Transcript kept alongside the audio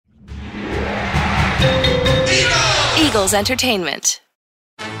Eagles Entertainment.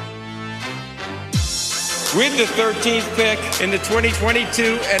 With the 13th pick in the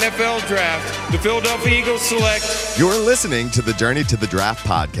 2022 NFL Draft, the Philadelphia Eagles select... You're listening to the Journey to the Draft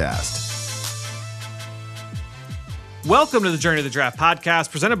podcast. Welcome to the Journey to the Draft podcast,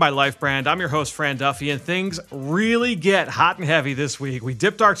 presented by Life Brand. I'm your host, Fran Duffy, and things really get hot and heavy this week. We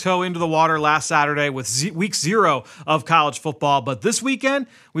dipped our toe into the water last Saturday with week 0 of college football, but this weekend,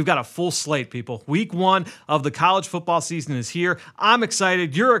 we've got a full slate, people. Week 1 of the college football season is here. I'm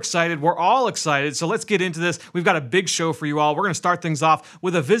excited. You're excited. We're all excited, so let's get into this. We've got a big show for you all. We're going to start things off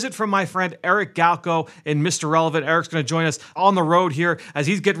with a visit from my friend Eric Galko in Mr. Relevant. Eric's going to join us on the road here as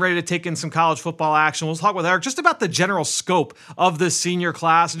he's getting ready to take in some college football action. We'll talk with Eric just about the general scope of this senior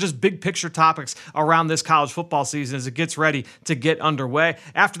class and just big picture topics around this college football season as it gets ready to get underway.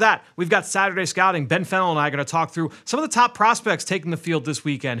 After that, we've got Saturday Scouting. Ben Fennell and I are going to talk through some of the top prospects taking the field this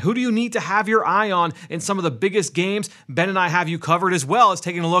weekend. Who do you need to have your eye on in some of the biggest games? Ben and I have you covered, as well as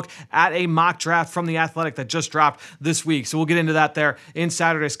taking a look at a mock draft from The Athletic that just dropped this week. So we'll get into that there in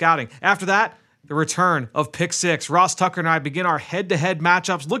Saturday Scouting. After that, the return of Pick 6. Ross Tucker and I begin our head-to-head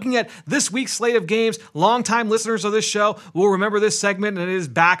matchups, looking at this week's slate of games. Longtime listeners of this show will remember this segment, and it is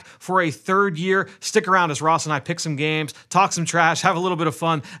back for a third year. Stick around as Ross and I pick some games, talk some trash, have a little bit of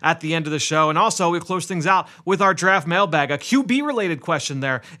fun at the end of the show. And also, we close things out with our draft mailbag, a QB-related question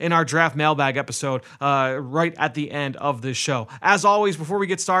there in our draft mailbag episode right at the end of this show. As always, before we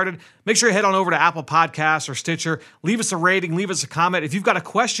get started, make sure you head on over to Apple Podcasts or Stitcher. Leave us a rating, leave us a comment. If you've got a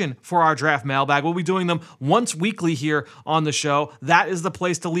question for our draft mailbag, we'll be doing them once weekly here on the show. That is the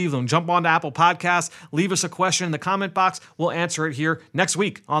place to leave them. Jump on to Apple Podcasts, leave us a question in the comment box. We'll answer it here next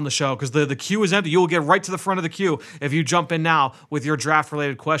week on the show because the queue is empty. You will get right to the front of the queue if you jump in now with your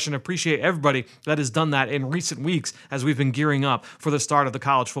draft-related question. Appreciate everybody that has done that in recent weeks as we've been gearing up for the start of the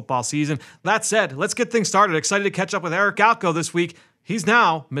college football season. That said, let's get things started. Excited to catch up with Eric Galko this week. He's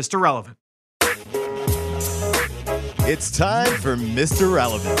now Mr. Relevant. It's time for Mr.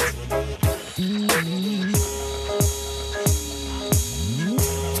 Relevant.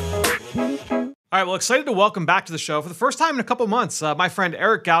 All right, well, excited to welcome back to the show for the first time in a couple months, my friend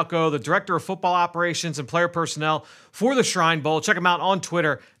Eric Galko, the Director of Football Operations and Player Personnel for the Shrine Bowl. Check him out on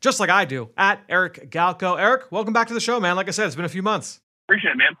Twitter, just like I do, at Eric Galko. Eric, welcome back to the show, man. Like I said, it's been a few months.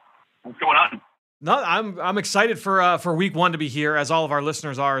 Appreciate it, man. What's going on? No, I'm excited for week 1 to be here, as all of our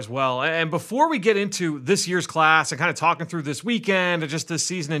listeners are as well. And before we get into this year's class and kind of talking through this weekend and just this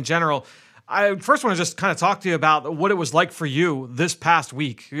season in general, I first want to just kind of talk to you about what it was like for you this past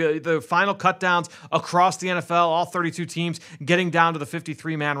week. The final cutdowns across the NFL, all 32 teams getting down to the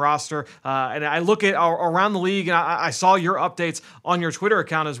 53-man roster. And I look at around the league, and I saw your updates on your Twitter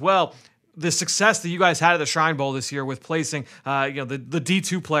account as well. The success that you guys had at the Shrine Bowl this year with placing, the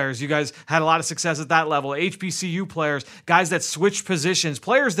D2 players. You guys had a lot of success at that level. HBCU players, guys that switched positions,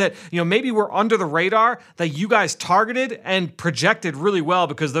 players that, maybe were under the radar that you guys targeted and projected really well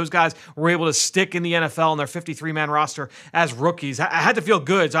because those guys were able to stick in the NFL on their 53-man roster as rookies. I had to feel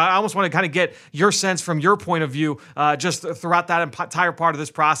good. So I almost want to kind of get your sense from your point of view just throughout that entire part of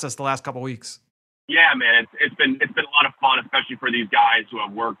this process the last couple of weeks. Yeah, man, it's been a lot of fun, especially for these guys who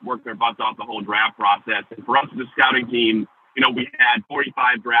have worked their butts off the whole draft process. And for us as a scouting team, we had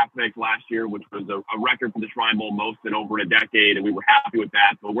 45 draft picks last year, which was a record for the Shrine Bowl, most in over a decade, and we were happy with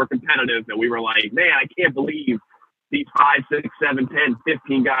that. But we're competitive, and we were like, man, I can't believe these 5, 6, 7, 10,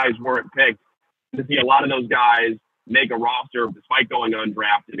 15 guys weren't picked. To see a lot of those guys make a roster despite going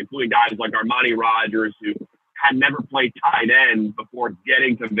undrafted, including guys like Armani Rogers, who had never played tight end before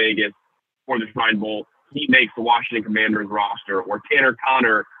getting to Vegas for the Shrine Bowl. He makes the Washington Commanders roster. Or Tanner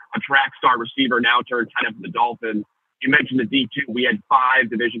Connor, a track star receiver, now turned tight end for the Dolphins. You mentioned the D2. We had 5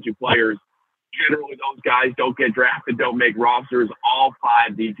 Division II players. Generally, those guys don't get drafted, don't make rosters. All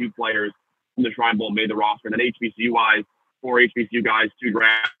 5 D2 players from the Shrine Bowl made the roster. And then HBCU-wise, 4 HBCU guys, 2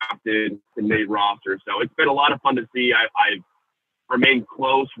 drafted and made rosters. So it's been a lot of fun to see. I've remained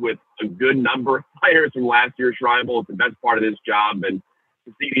close with a good number of players from last year's Shrine Bowl. It's the best part of this job. And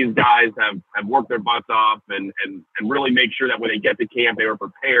to see these guys have worked their butts off and really make sure that when they get to camp, they were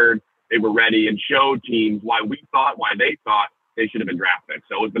prepared, they were ready, and showed teams why they thought they should have been draft picks.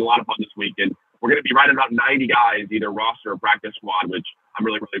 So it's been a lot of fun this week. And we're going to be right at about 90 guys, either roster or practice squad, which I'm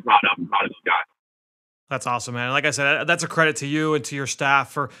really, really proud of. I'm proud of these guys. That's awesome, man. Like I said, that's a credit to you and to your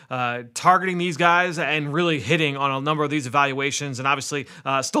staff for targeting these guys and really hitting on a number of these evaluations. And obviously,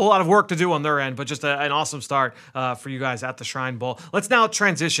 still a lot of work to do on their end, but just an awesome start for you guys at the Shrine Bowl. Let's now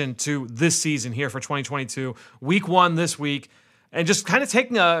transition to this season here for 2022, week 1 this week, and just kind of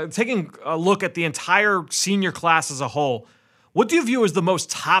taking a look at the entire senior class as a whole. What do you view as the most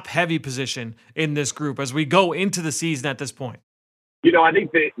top-heavy position in this group as we go into the season at this point? I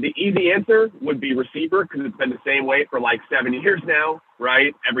think the easy answer would be receiver, because it's been the same way for like 7 years now,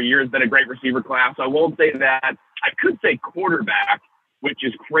 right? Every year has been a great receiver class. So I won't say that. I could say quarterback, which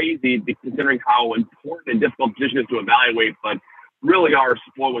is crazy considering how important and difficult position is to evaluate, but really are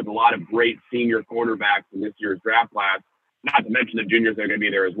spoiled with a lot of great senior quarterbacks in this year's draft class, not to mention the juniors that are going to be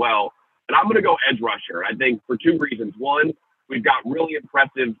there as well. And I'm going to go edge rusher, I think, for 2 reasons. One, we've got really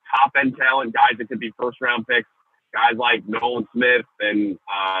impressive top-end talent, guys that could be first-round picks, guys like Nolan Smith and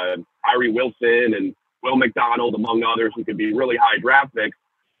Tyree Wilson and Will McDonald, among others, who could be really high draft picks,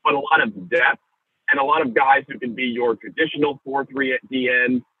 but a lot of depth and a lot of guys who can be your traditional 4-3 at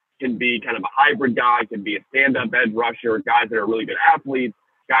DN, can be kind of a hybrid guy, can be a stand-up edge rusher, guys that are really good athletes,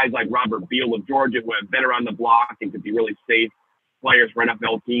 guys like Robert Beal of Georgia who have been around the block and could be really safe players for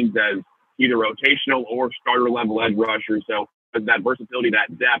NFL teams as either rotational or starter-level edge rushers. So that versatility,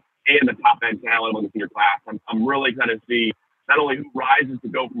 that depth, and the top-end talent on the senior class. I'm really excited to see not only who rises to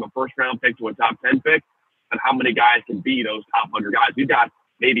go from a first-round pick to a top 10 pick, but how many guys can be those top 100 guys. We've got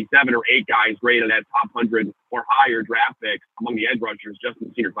maybe 7 or 8 guys rated at top 100 or higher draft picks among the edge rushers just in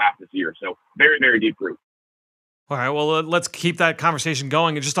the senior class this year. So very, very deep group. All right, well, let's keep that conversation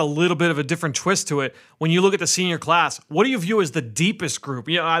going and just a little bit of a different twist to it. When you look at the senior class, what do you view as the deepest group?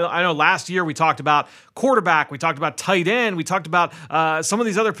 I know last year we talked about quarterback, we talked about tight end, we talked about some of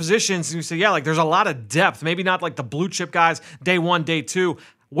these other positions, and you say, like there's a lot of depth, maybe not like the blue chip guys, day 1, day 2.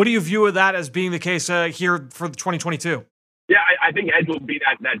 What do you view of that as being the case here for 2022? Yeah, I think edge will be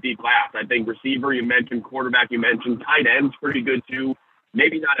that deep class. I think receiver, you mentioned, quarterback, you mentioned, tight end's pretty good too.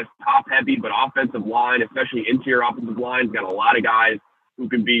 Maybe not as top-heavy, but offensive line, especially interior offensive line, got a lot of guys who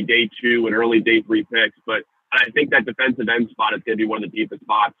can be day 2 and early day 3 picks. But I think that defensive end spot is going to be one of the deepest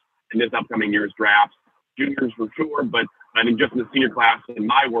spots in this upcoming year's drafts. Juniors for sure, but I think just in the senior class, in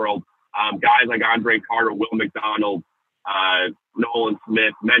my world, guys like Andre Carter, Will McDonald, Nolan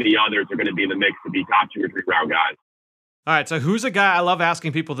Smith, many others are going to be in the mix to be top 2 or 3 round guys. All right, so who's a guy, I love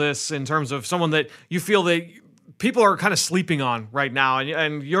asking people this in terms of someone that you feel that people are kind of sleeping on right now,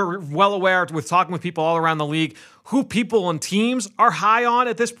 and you're well aware with talking with people all around the league who people and teams are high on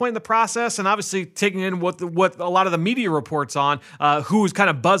at this point in the process, and obviously taking in what a lot of the media reports on, who's kind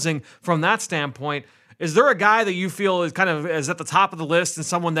of buzzing from that standpoint. Is there a guy that you feel is at the top of the list and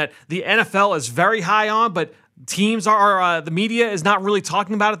someone that the NFL is very high on, but teams are the media is not really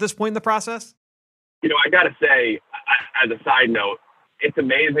talking about at this point in the process? I got to say, as a side note, it's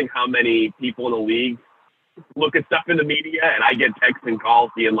amazing how many people in the league look at stuff in the media, and I get texts and calls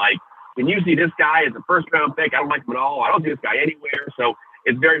being like, can you see this guy as a first-round pick? I don't like him at all. I don't see this guy anywhere. So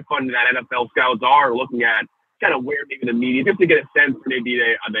it's very fun that NFL scouts are looking at kind of where maybe the media, just to get a sense for maybe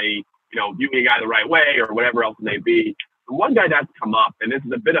are they viewing a guy the right way or whatever else it may be. The one guy that's come up, and this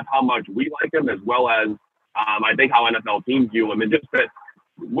is a bit of how much we like him as well as I think how NFL teams view him, and just that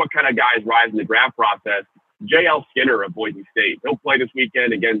what kind of guys rise in the draft process. J.L. Skinner of Boise State. He'll play this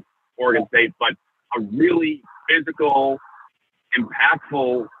weekend against Oregon State, but a really physical,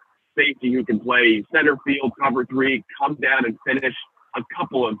 impactful safety who can play center field, cover 3, come down and finish a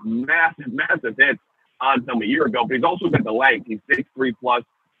couple of massive hits on some a year ago. But he's also got the length. He's 6'3 plus.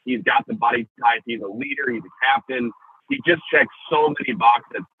 He's got the body type. He's a leader. He's a captain. He just checks so many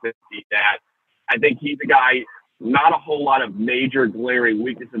boxes that I think he's a guy, not a whole lot of major glaring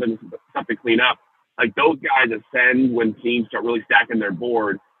weaknesses and stuff to clean up. Like those guys ascend when teams start really stacking their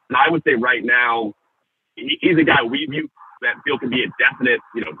board. And I would say right now, he's a guy we view that feel can be a definite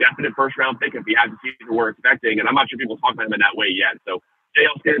first round pick if he has the season we're expecting. And I'm not sure people talk about him in that way yet. So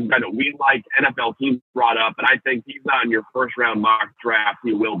J.L. Skinner's a guy that we like, NFL teams brought up, and I think he's not in your first round mock draft.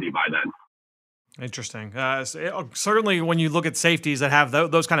 He will be by then. Interesting. Certainly when you look at safeties that have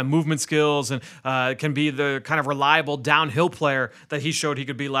those kind of movement skills and can be the kind of reliable downhill player that he showed he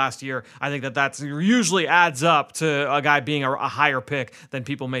could be last year, I think that's usually adds up to a guy being a higher pick than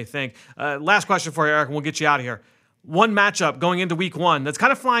people may think. Last question for you, Eric, and we'll get you out of here. One matchup going into week 1 that's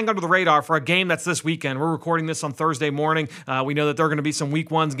kind of flying under the radar for a game that's this weekend. We're recording this on Thursday morning. We know that there are going to be some week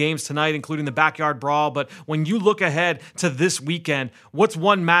 1 games tonight, including the Backyard Brawl. But when you look ahead to this weekend, what's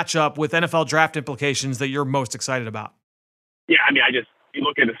one matchup with NFL draft implications that you're most excited about? Yeah, I mean, you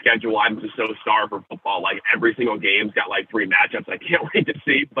look at the schedule, I'm just so starved for football. Like every single game's got like 3 matchups I can't wait to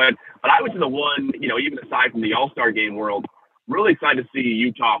see. But I was in the one, even aside from the All-Star game world, really excited to see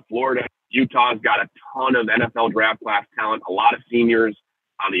Utah, Florida. Utah's got a ton of NFL draft class talent, a lot of seniors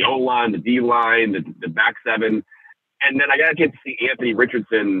on the O-line, the D-line, the back 7. And then I got to get to see Anthony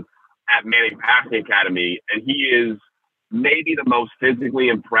Richardson at Manning Passing Academy, and he is maybe the most physically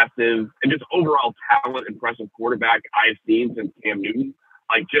impressive and just overall talent impressive quarterback I've seen since Cam Newton.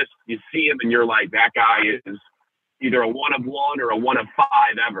 Like, just you see him and you're like, that guy is either a one of one or a one of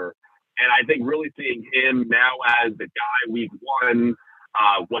five ever. And I think really seeing him now as the guy week one,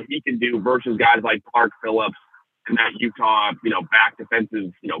 what he can do versus guys like Clark Phillips and that Utah, back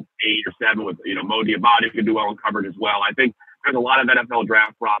defensive, 8 or 7 with, Mo Diabate could do well in coverage as well. I think there's a lot of NFL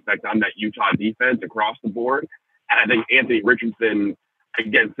draft prospects on that Utah defense across the board. And I think Anthony Richardson,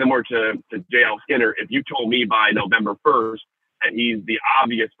 again, similar to J.L. Skinner, if you told me by November 1st that he's the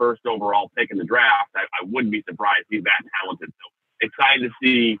obvious first overall pick in the draft, I wouldn't be surprised he's that talented. So excited to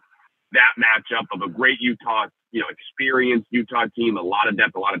see that matchup of a great Utah, experienced Utah team, a lot of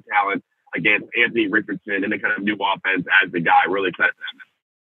depth, a lot of talent against Anthony Richardson and the kind of new offense as the guy. Really excited for that.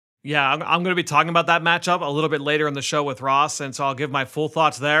 Yeah, I'm going to be talking about that matchup a little bit later in the show with Ross, and so I'll give my full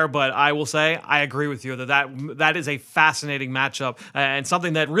thoughts there. But I will say I agree with you that is a fascinating matchup and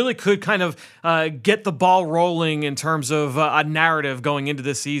something that really could kind of get the ball rolling in terms of a narrative going into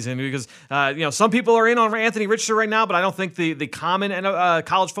this season. Because some people are in on Anthony Richardson right now, but I don't think the common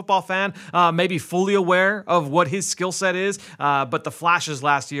college football fan may be fully aware of what his skill set is. But the flashes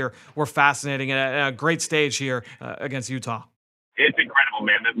last year were fascinating and a great stage here against Utah. It's incredible,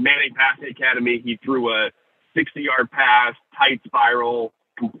 man. The Manning Passing Academy, he threw a 60-yard pass, tight spiral,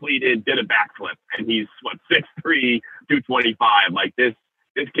 completed, did a backflip, and he's 6'3", 225. Like this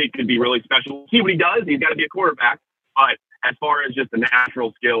kid could be really special. See what he does. He's got to be a quarterback, but as far as just the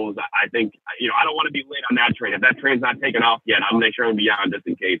natural skills, I think I don't want to be late on that train. If that train's not taken off yet, I'm going to make sure I'm beyond just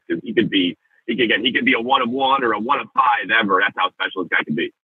in case because he could be a one of one or a one of five ever. That's how special this guy could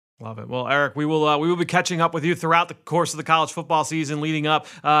be. Love it. Well, Eric, we will be catching up with you throughout the course of the college football season leading up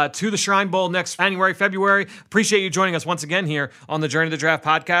to the Shrine Bowl next January, February. Appreciate you joining us once again here on the Journey to the Draft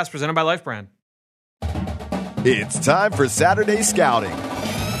podcast presented by Life Brand. It's time for Saturday Scouting.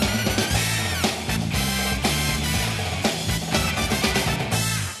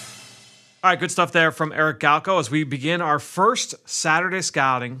 All right, good stuff there from Eric Galko as we begin our first Saturday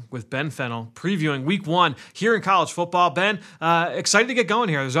Scouting with Ben Fennell, previewing week one here in college football. Ben, excited to get going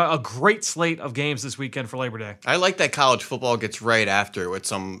here. There's a great slate of games this weekend for Labor Day. I like that college football gets right after with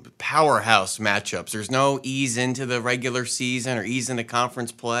some powerhouse matchups. There's no ease into the regular season or ease into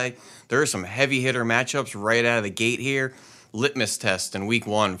conference play. There are some heavy hitter matchups right out of the gate here. Litmus test in week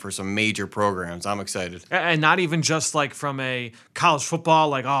one for some major programs. I'm excited. And not even just like from a college football,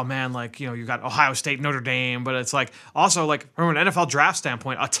 like, oh man, like, you got Ohio State, Notre Dame, but it's like also like from an NFL draft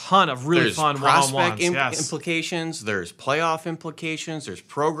standpoint, a ton of really fun one-on-ones. Implications. There's playoff implications. There's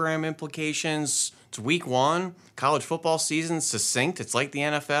program implications. It's week one. College football season, succinct. It's like the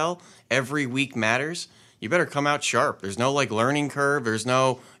NFL. Every week matters. You better come out sharp. There's no like learning curve. There's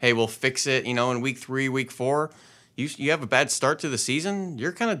no, hey, we'll fix it, in week 3, week 4. You have a bad start to the season,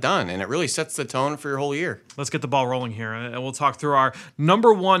 you're kind of done, and it really sets the tone for your whole year. Let's get the ball rolling here, and we'll talk through our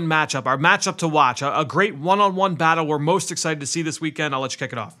number one matchup, our matchup to watch, a great one-on-one battle we're most excited to see this weekend. I'll let you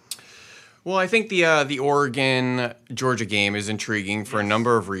kick it off. Well, I think the Oregon-Georgia game is intriguing for a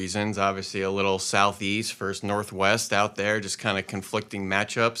number of reasons. Obviously, a little southeast versus northwest out there, just kind of conflicting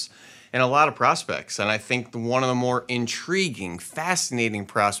matchups, and a lot of prospects. And I think one of the more intriguing, fascinating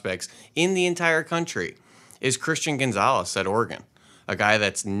prospects in the entire country is Christian Gonzalez at Oregon, a guy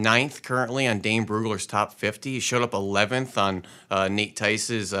that's 9th currently on Dane Brugler's top 50. He showed up 11th on Nate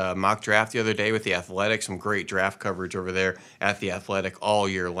Tice's mock draft the other day with The Athletic. Some great draft coverage over there at The Athletic all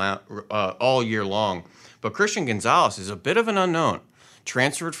year long. But Christian Gonzalez is a bit of an unknown.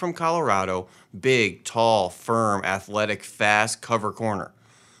 Transferred from Colorado, big, tall, firm, athletic, fast cover corner.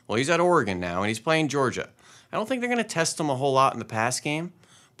 Well, he's at Oregon now, and he's playing Georgia. I don't think they're going to test him a whole lot in the pass game,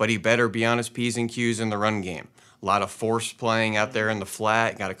 but he better be on his P's and Q's in the run game. A lot of force playing out there in the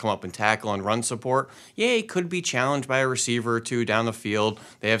flat. Got to come up and tackle and run support. Yeah, he could be challenged by a receiver or two down the field.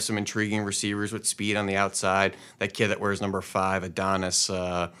 They have some intriguing receivers with speed on the outside. That kid that wears number 5, Adonis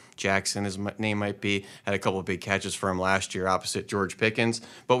Jackson, his name might be, had a couple of big catches for him last year opposite George Pickens.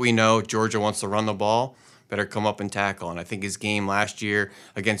 But we know Georgia wants to run the ball. Better come up and tackle. And I think his game last year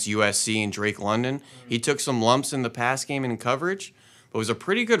against USC and Drake London, he took some lumps in the pass game and in coverage, but was a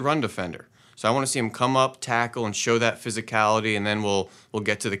pretty good run defender. So I want to see him come up, tackle, and show that physicality, and then we'll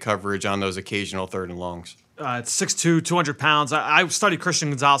get to the coverage on those occasional 3rd and longs. It's 6'2", 200 pounds. I studied Christian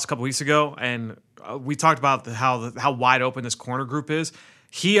Gonzalez a couple weeks ago, and we talked about how wide open this corner group is.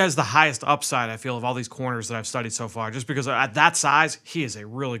 He has the highest upside, I feel, of all these corners that I've studied so far, just because at that size, he is a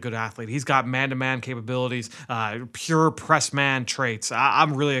really good athlete. He's got man-to-man capabilities, pure press man traits.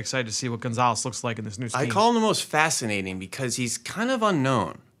 I'm really excited to see what Gonzalez looks like in this new scheme. I call him the most fascinating because he's kind of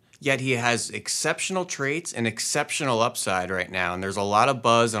unknown. yet he has exceptional traits and exceptional upside right now. And there's a lot of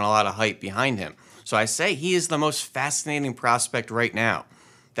buzz and a lot of hype behind him. So I say he is the most fascinating prospect right now.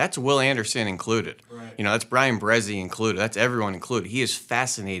 That's Will Anderson included. Right. That's Brian Bresee included. That's everyone included. He is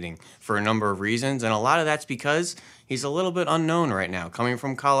fascinating for a number of reasons, and a lot of that's because he's a little bit unknown right now. Coming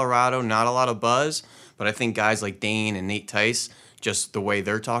from Colorado, not a lot of buzz, but I think guys like Dane and Nate Tice, just the way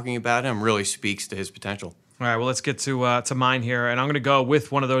they're talking about him, really speaks to his potential. All right, well, let's get to mine here, and I'm going to go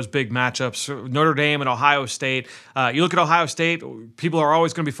with one of those big matchups, Notre Dame and Ohio State. You look at Ohio State, people are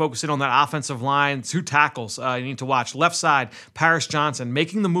always going to be focusing on that offensive line. 2 tackles you need to watch. Left side, Paris Johnson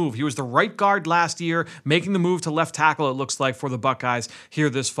making the move. He was the right guard last year, making the move to left tackle, it looks like, for the Buckeyes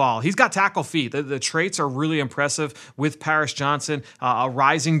here this fall. He's got tackle feet. The traits are really impressive with Paris Johnson, a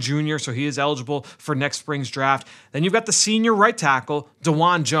rising junior, so he is eligible for next spring's draft. Then you've got the senior right tackle,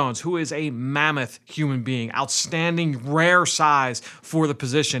 DeJuan Jones, who is a mammoth human being. Outstanding, rare size for the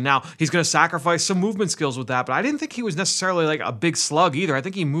position. Now, he's going to sacrifice some movement skills with that, but I didn't think he was necessarily like a big slug either. I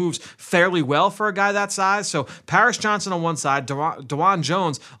think he moves fairly well for a guy that size. So Paris Johnson on one side, DeJuan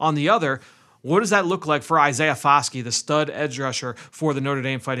Jones on the other. What does that look like for Isaiah Foskey, the stud edge rusher for the Notre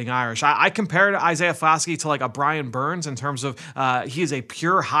Dame Fighting Irish? I compare Isaiah Foskey to like a Brian Burns in terms of he is a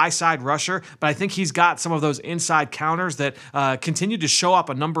pure high side rusher, but I think he's got some of those inside counters that continued to show up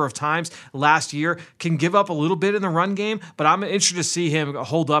a number of times last year, can give up a little bit in the run game, but I'm interested to see him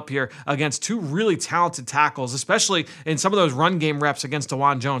hold up here against 2 really talented tackles, especially in some of those run game reps against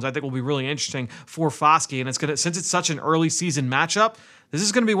DeJuan Jones. I think will be really interesting for Foskey, and since it's such an early season matchup, this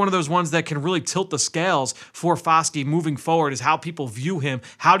is going to be one of those ones that can really tilt the scales for Foskey moving forward, is how people view him.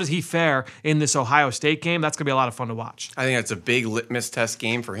 How does he fare in this Ohio State game? That's going to be a lot of fun to watch. I think that's a big litmus test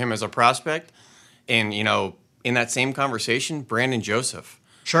game for him as a prospect. And, in that same conversation, Brandon Joseph,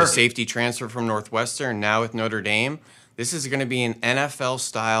 the safety transfer from Northwestern, now with Notre Dame. This is going to be an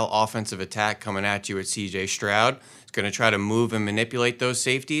NFL-style offensive attack coming at you at C.J. Stroud. It's going to try to move and manipulate those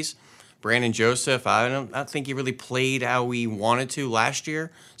safeties. Brandon Joseph, I don't think he really played how we wanted to last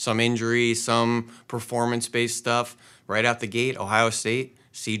year. Some injuries, some performance-based stuff right out the gate. Ohio State,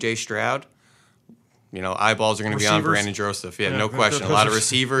 C.J. Stroud. Eyeballs are going to be on Brandon Joseph. Yeah, no question. A lot of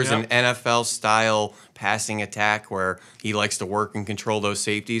receivers, an NFL-style passing attack where he likes to work and control those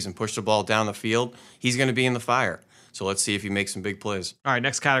safeties and push the ball down the field. He's going to be in the fire. So let's see if he makes some big plays. All right,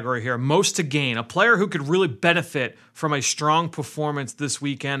 next category here, most to gain. A player who could really benefit from a strong performance this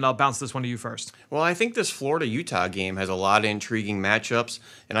weekend. I'll bounce this one to you first. Well, I think this Florida-Utah game has a lot of intriguing matchups,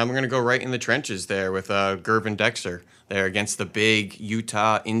 and I'm going to go right in the trenches there with Gervin Dexter there against the big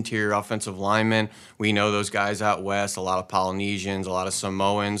Utah interior offensive linemen. We know those guys out west, a lot of Polynesians, a lot of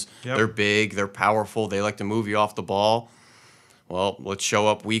Samoans. Yep. They're big, they're powerful, they like to move you off the ball. Well, let's show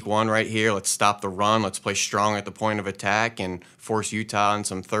up week 1 right here. Let's stop the run. Let's play strong at the point of attack and force Utah on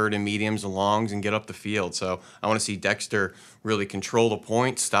some third and mediums and longs and get up the field. So I want to see Dexter really control the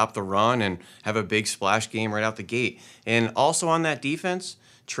point, stop the run, and have a big splash game right out the gate. And also on that defense,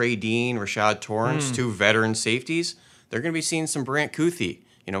 Trey Dean, Rashad Torrance, 2 veteran safeties. They're going to be seeing some Brant Kuthi,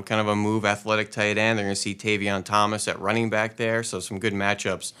 kind of a move athletic tight end. They're going to see Tavion Thomas at running back there. So some good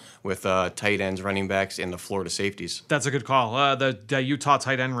matchups with tight ends, running backs, and the Florida safeties. That's a good call. The Utah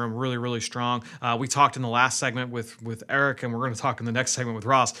tight end room really, really strong. We talked in the last segment with Eric, and we're going to talk in the next segment with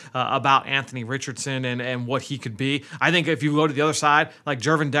Ross about Anthony Richardson and what he could be. I think if you go to the other side, like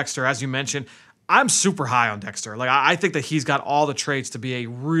Gervin Dexter, as you mentioned, I'm super high on Dexter. Like I think that he's got all the traits to be a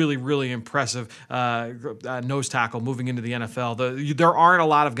really, really impressive nose tackle moving into the NFL. There aren't a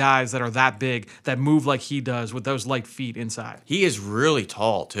lot of guys that are that big that move like he does with those light feet inside. He is really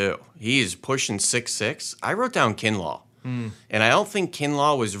tall too. He is pushing 6'6". I wrote down Kinlaw. And I don't think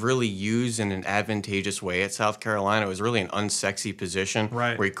Kinlaw was really used in an advantageous way at South Carolina. It was really an unsexy position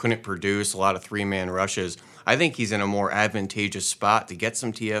where he couldn't produce a lot of 3-man rushes. I think he's in a more advantageous spot to get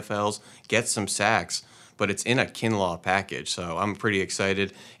some TFLs, get some sacks, but it's in a Kinlaw package, so I'm pretty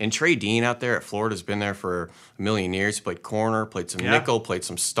excited. And Trey Dean out there at Florida has been there for a million years. He played corner, played some nickel, played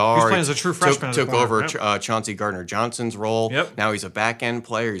some star. He's playing as a true freshman. Took over Chauncey Gardner-Johnson's role. Now he's a back-end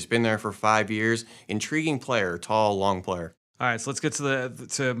player. He's been there for 5 years. Intriguing player, tall, long player. All right, so let's get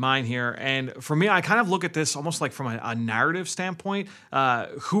to mine here. And for me, I kind of look at this almost like from a narrative standpoint.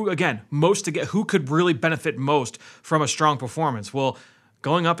 Who could really benefit most from a strong performance? Well,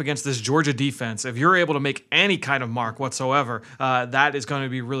 going up against this Georgia defense, if you're able to make any kind of mark whatsoever, that is going to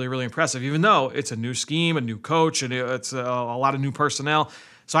be really, really impressive, even though it's a new scheme, a new coach, and it's a lot of new personnel.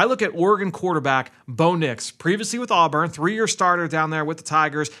 So I look at Oregon quarterback Bo Nix, previously with Auburn, 3-year starter down there with the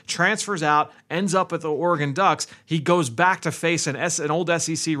Tigers, transfers out, ends up at the Oregon Ducks. He goes back to face an old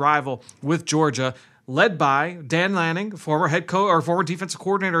SEC rival with Georgia. led by Dan Lanning, former head coach or former defensive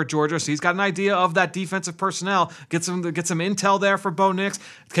coordinator at Georgia. So he's got an idea of that defensive personnel. Get some intel there for Bo Nix.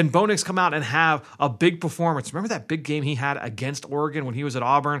 Can Bo Nix come out and have a big performance? Remember that big game he had against Oregon when he was at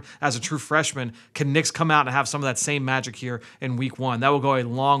Auburn as a true freshman? Can Nix come out and have some of that same magic here in week 1? That will go a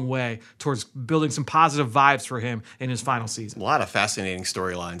long way towards building some positive vibes for him in his final season. A lot of fascinating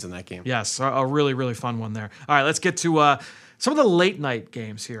storylines in that game. Yes, a really, really fun one there. All right, let's get to some of the late night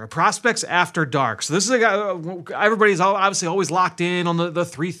games here. Prospects After Dark. So this is everybody's obviously always locked in on the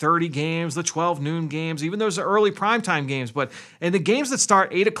 3:30 games, the 12 noon games, even those early primetime games. But in the games that start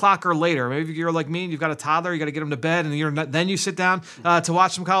 8 o'clock or later, maybe you're like me and you've got a toddler, you got to get them to bed, and then you sit down to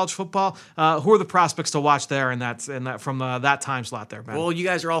watch some college football. Who are the prospects to watch there in that from that time slot there, Ben? Well, you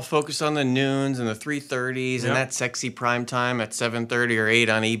guys are all focused on the noons and the 3:30s and that sexy prime time at 7:30 or 8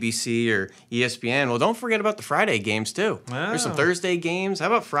 on ABC or ESPN. Well, don't forget about the Friday games too. There's some Thursday games. How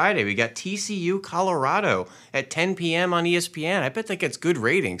about Friday? We got TCU Colorado at 10 p.m. on ESPN. I bet that gets good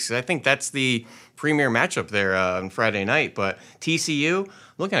ratings. I think that's the premier matchup there on Friday night. But TCU,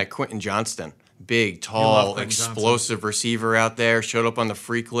 looking at Quentin Johnston. Big, tall, explosive receiver out there. Showed up on the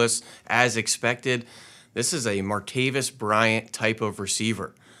freak list as expected. This is a Martavis Bryant type of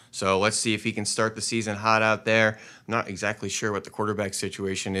receiver. So let's see if he can start the season hot out there. I'm not exactly sure what the quarterback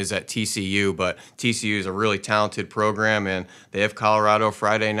situation is at TCU, but TCU is a really talented program, and they have Colorado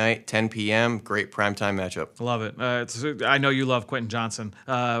Friday night, 10 p.m. Great primetime matchup. Love it. I know you love Quentin Johnson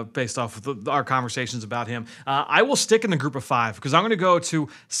based off of our conversations about him. I will stick in the group of 5 because I'm going to go to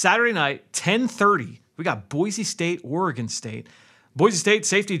Saturday night, 10:30. We got Boise State, Oregon State. Boise State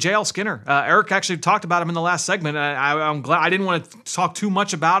safety J.L. Skinner. Eric actually talked about him in the last segment. I'm glad I didn't want to talk too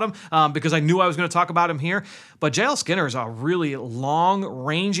much about him because I knew I was going to talk about him here. But J.L. Skinner is a really long,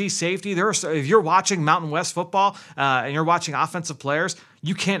 rangy safety. If you're watching Mountain West football and you're watching offensive players,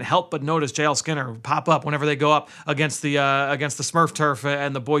 you can't help but notice J.L. Skinner pop up whenever they go up against the Smurf turf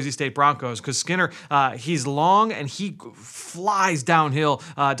and the Boise State Broncos. Because Skinner, he's long and he flies downhill,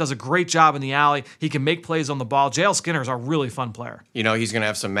 does a great job in the alley. He can make plays on the ball. J.L. Skinner is a really fun player. You know, he's going to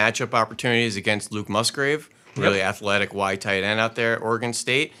have some matchup opportunities against Luke Musgrave, really athletic wide tight end out there at Oregon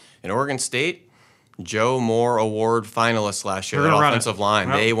State. And Oregon State, Joe Moore Award finalist last year, that offensive line.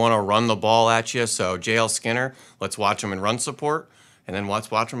 Yep. They want to run the ball at you. So J.L. Skinner, let's watch him in run support. And then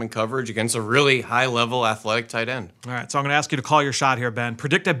watch him in coverage against a really high-level athletic tight end. All right, so I'm going to ask you to call your shot here, Ben.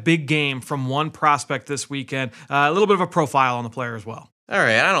 Predict a big game from one prospect this weekend. A little bit of a profile on the player as well. All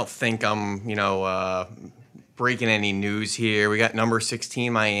right, I don't think I'm, breaking any news here. We got number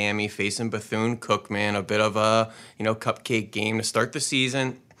 16 Miami facing Bethune-Cookman, a bit of a, cupcake game to start the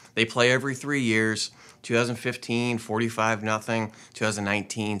season. They play every 3 years. 2015, 45-0.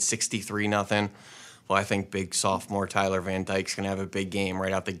 2019, 63-0. Well, I think big sophomore Tyler Van Dyke's going to have a big game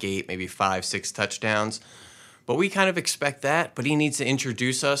right out the gate, maybe 5-6 touchdowns. But we kind of expect that, but he needs to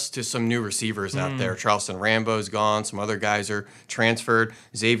introduce us to some new receivers out there. Charleston Rambo's gone. Some other guys are transferred.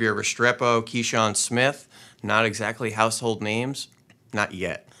 Xavier Restrepo, Keyshawn Smith, not exactly household names. Not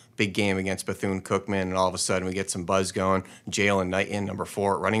yet. Big game against Bethune-Cookman, and all of a sudden we get some buzz going. Jalen Knighton, number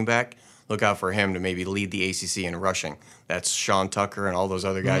 4 at running back. Look out for him to maybe lead the ACC in rushing. That's Sean Tucker and all those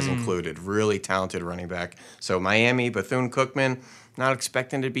other guys included. Really talented running back. So Miami, Bethune-Cookman, not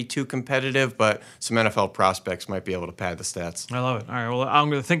expecting to be too competitive, but some NFL prospects might be able to pad the stats. I love it. All right, well, I'm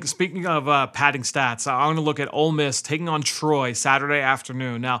going to think, speaking of padding stats, I'm going to look at Ole Miss taking on Troy Saturday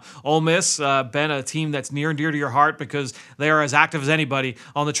afternoon. Now, Ole Miss, been a team that's near and dear to your heart because they are as active as anybody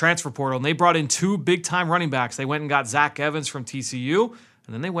on the transfer portal, and they brought in 2 big-time running backs. They went and got Zach Evans from TCU,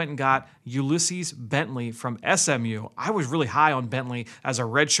 and then they went and got Ulysses Bentley from SMU. I was really high on Bentley as a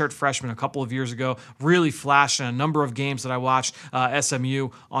redshirt freshman a couple of years ago. Really flashed in a number of games that I watched SMU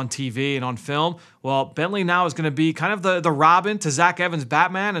on TV and on film. Well, Bentley now is going to be kind of the Robin to Zach Evans'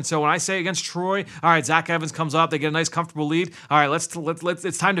 Batman. And so when I say against Troy, all right, Zach Evans comes up, they get a nice comfortable lead. All right, let's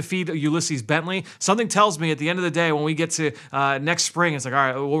it's time to feed Ulysses Bentley. Something tells me at the end of the day when we get to next spring, it's like, all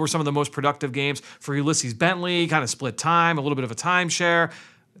right, what were some of the most productive games for Ulysses Bentley? Kind of split time, a little bit of a timeshare.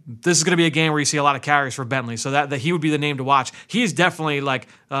 This is going to be a game where you see a lot of carries for Bentley, so that he would be the name to watch. He is definitely like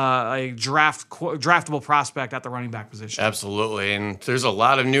a draftable prospect at the running back position. Absolutely, and there's a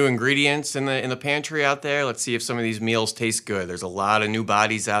lot of new ingredients in the pantry out there. Let's see if some of these meals taste good. There's a lot of new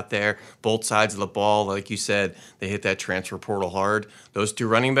bodies out there, both sides of the ball. Like you said, they hit that transfer portal hard. Those 2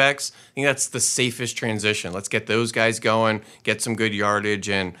 running backs, I think that's the safest transition. Let's get those guys going, get some good yardage,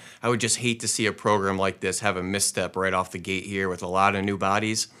 and I would just hate to see a program like this have a misstep right off the gate here with a lot of new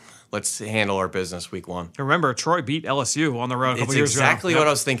bodies. let's handle our business week 1. Remember, Troy beat LSU on the road a couple It's years ago. exactly what I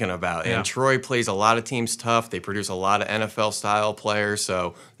was thinking about. Yeah. And Troy plays a lot of teams tough. They produce a lot of NFL-style players,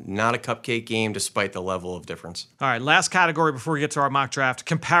 so not a cupcake game despite the level of difference. All right, last category before we get to our mock draft,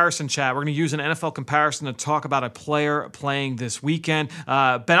 comparison chat. We're going to use an NFL comparison to talk about a player playing this weekend.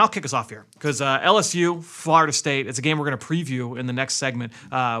 Ben, I'll kick us off here because LSU, Florida State, it's a game we're going to preview in the next segment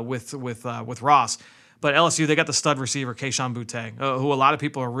with Ross. But LSU, they got the stud receiver, Kayshon Boutte, who a lot of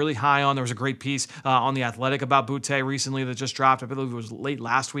people are really high on. There was a great piece on The Athletic about Boutte recently that just dropped. I believe it was late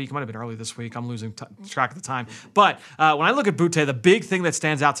last week. It might have been early this week. I'm losing track of the time. But when I look at Boutte, the big thing that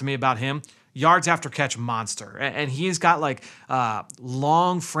stands out to me about him, yards after catch monster. And he's got like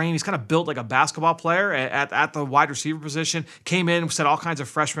long frame. He's kind of built like a basketball player at the wide receiver position. Came in, set all kinds of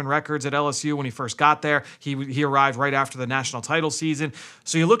freshman records at LSU when he first got there. He arrived right after the national title season.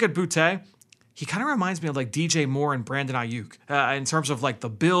 So you look at Boutte, he kind of reminds me of like DJ Moore and Brandon Ayuk in terms of like the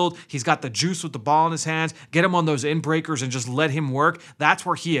build. He's got the juice with the ball in his hands. Get him on those in breakers and just let him work. That's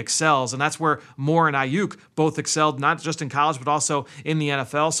where he excels, and that's where Moore and Ayuk both excelled, not just in college but also in the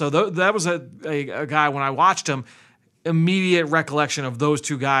NFL. So that was a guy when I watched him. Immediate recollection of those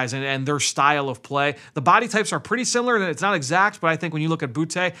two guys and their style of play. The body types are pretty similar, and it's not exact, but I think when you look at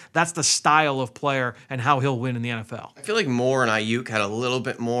Boutte, that's the style of player and how he'll win in the NFL. I feel like Moore and Ayuk had a little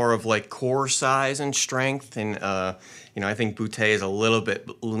bit more of like core size and strength, and I think Boutte is a little bit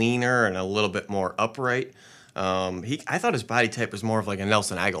leaner and a little bit more upright. I thought his body type was more of like a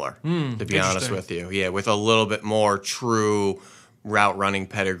Nelson Aguilar, to be honest with you. Yeah, with a little bit more true route running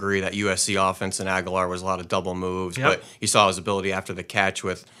pedigree. That USC offense in Aguilar was a lot of double moves, but you saw his ability after the catch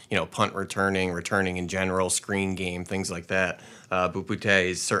with, punt returning in general, screen game, things like that. Boutte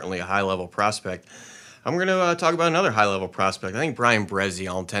is certainly a high-level prospect. I'm going to talk about another high-level prospect. I think Bryan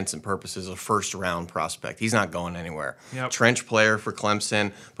Bresee, all intents and purposes, is a first-round prospect. He's not going anywhere. Trench player for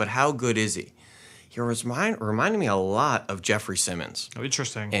Clemson, but how good is he? He was reminding me a lot of Jeffrey Simmons. Oh,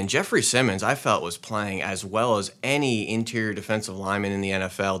 interesting. And Jeffrey Simmons, I felt, was playing as well as any interior defensive lineman in the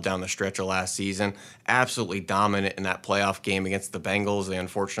NFL down the stretch of last season. Absolutely dominant in that playoff game against the Bengals. They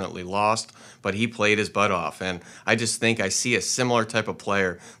unfortunately lost, but he played his butt off. And I just think I see a similar type of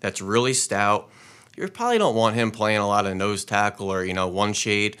player that's really stout. You probably don't want him playing a lot of nose tackle or, one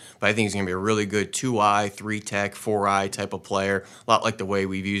shade, but I think he's going to be a really good 2-eye, 3-tech, 4-eye type of player, a lot like the way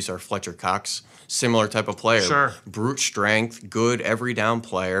we've used our Fletcher Cox. Similar type of player. Sure. Brute strength, good every down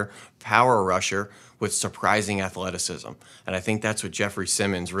player, power rusher with surprising athleticism. And I think that's what Jeffrey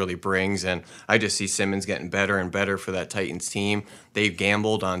Simmons really brings. And I just see Simmons getting better and better for that Titans team. They've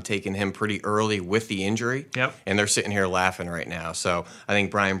gambled on taking him pretty early with the injury. And they're sitting here laughing right now. So I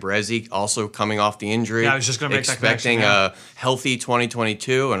think Bryan Bresee also coming off the injury. Yeah, I was just going to make that connection. Expecting a healthy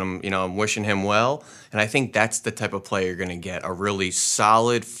 2022, and I'm wishing him well. And I think that's the type of player you're going to get, a really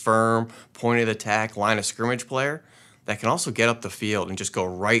solid, firm, point of attack, line of scrimmage player that can also get up the field and just go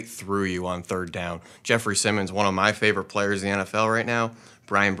right through you on third down. Jeffrey Simmons, one of my favorite players in the NFL right now.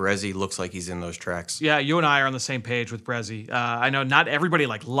 Bryan Bresee looks like he's in those tracks. Yeah, you and I are on the same page with Bresee. I know not everybody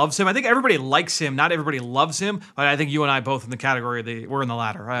loves him. I think everybody likes him. Not everybody loves him. But I think you and I both in the category, we're in the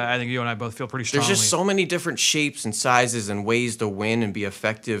latter. I think you and I both feel pretty strongly. There's just so many different shapes and sizes and ways to win and be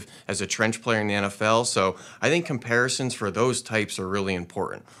effective as a trench player in the NFL. So I think comparisons for those types are really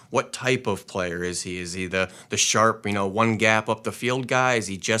important. What type of player is he? Is he the sharp, one gap up the field guy? Is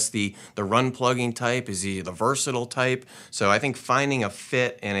he just the run plugging type? Is he the versatile type? So I think finding a fit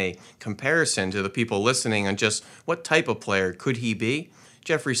and a comparison to the people listening on just what type of player could he be,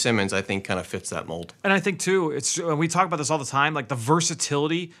 Jeffrey Simmons, I think, kind of fits that mold. And I think, too, we talk about this all the time, like the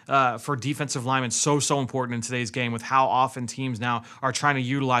versatility for defensive linemen is so important in today's game with how often teams now are trying to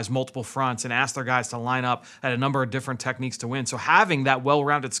utilize multiple fronts and ask their guys to line up at a number of different techniques to win. So having that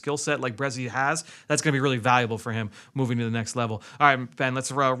well-rounded skill set like Bresee has, that's going to be really valuable for him moving to the next level. All right, Ben,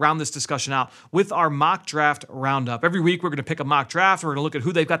 let's round this discussion out with our mock draft roundup. Every week we're going to pick a mock draft. We're going to look at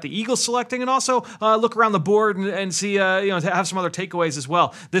who they've got the Eagles selecting and also look around the board and see, have some other takeaways as well.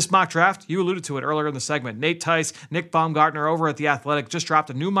 This mock draft, you alluded to it earlier in the segment. Nate Tice, Nick Baumgartner over at The Athletic just dropped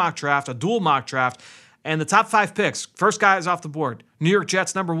a new mock draft, a dual mock draft. And the top 5 picks, first guy is off the board. New York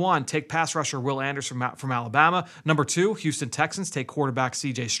Jets, number 1, take pass rusher Will Anderson from Alabama. Number 2, Houston Texans take quarterback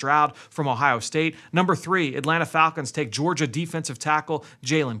C.J. Stroud from Ohio State. Number 3, Atlanta Falcons take Georgia defensive tackle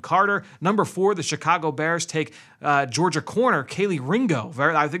Jalen Carter. Number 4, the Chicago Bears take Georgia corner Kaylee Ringo.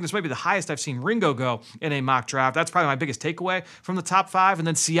 I think this might be the highest I've seen Ringo go in a mock draft. That's probably my biggest takeaway from the top 5. And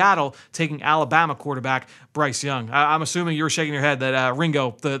then Seattle taking Alabama quarterback Bryce Young. I'm assuming you were shaking your head that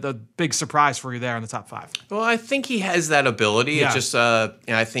Ringo, the big surprise for you there in the top 5. 5. Well, I think he has that ability. Yeah. It's just,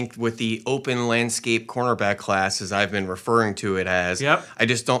 I think with the open landscape cornerback class, as I've been referring to it as, Yep. I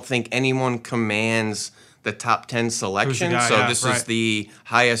just don't think anyone commands the top 10 selection. guy? So Yeah, this right. is the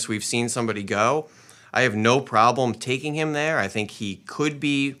highest we've seen somebody go. I have no problem taking him there. I think he could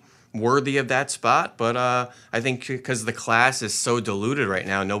be worthy of that spot, but I think because the class is so diluted right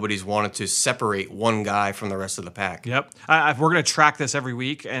now, nobody's wanted to separate one guy from the rest of the pack. Yep. We're going to track this every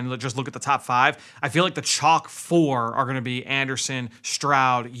week and just look at the top 5. I feel like the chalk 4 are going to be Anderson,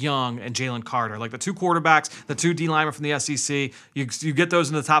 Stroud, Young, and Jalen Carter. Like the 2 quarterbacks, the 2 D linemen from the SEC. You get those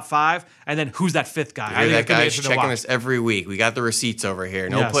in the top 5, and then who's that 5th guy? I hear that it's gonna be guy's interesting to checking watch. this every week. We got the receipts over here.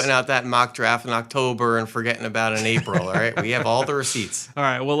 No Yes. putting out that mock draft in October and forgetting about it in April. All right, we have all the receipts. All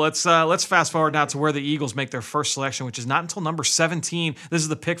right, well, let's fast forward now to where the Eagles make their first selection, which is not until number 17. This is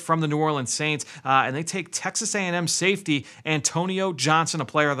the pick from the New Orleans Saints, and they take Texas A&M safety Antonio Johnson, a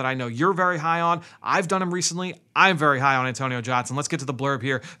player that I know you're very high on. I've done him recently. I'm very high on Antonio Johnson. Let's get to the blurb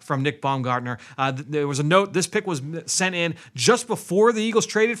here from Nick Baumgartner. There was a note. This pick was sent in just before the Eagles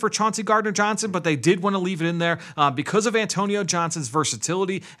traded for Chauncey Gardner-Johnson, but they did want to leave it in there because of Antonio Johnson's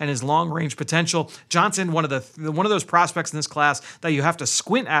versatility and his long-range potential. Johnson, one of those prospects in this class that you have to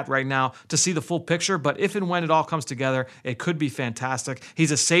squint at right now to see the full picture, but if and when it all comes together, it could be fantastic.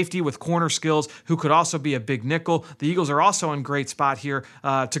 He's a safety with corner skills who could also be a big nickel. The Eagles are also in great spot here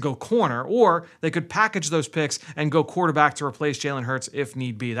to go corner, or they could package those picks and go quarterback to replace Jalen Hurts if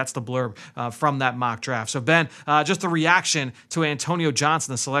need be. That's the blurb from that mock draft. So, Ben, just the reaction to Antonio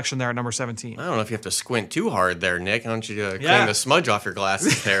Johnson, the selection there at number 17. I don't know if you have to squint too hard there, Nick. I want you to Yeah. clean the smudge off your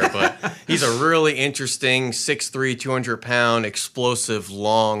glasses there. But he's a really interesting 6'3", 200-pound, explosive,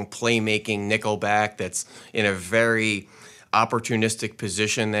 long, playmaking nickelback that's in a very opportunistic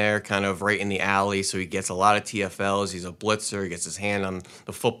position there, kind of right in the alley. So he gets a lot of TFLs. He's a blitzer. He gets his hand on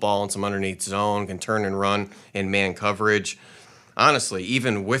the football and some underneath zone, can turn and run in man coverage. Honestly,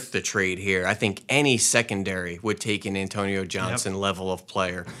 even with the trade here, I think any secondary would take an Antonio Johnson level of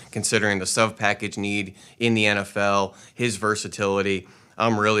player, considering the sub-package need in the NFL, his versatility.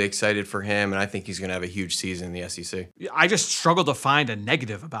 I'm really excited for him, and I think he's going to have a huge season in the SEC. I just struggle to find a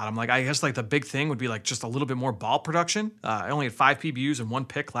negative about him. Like, I guess like the big thing would be like just a little bit more ball production. I only had 5 PBUs and 1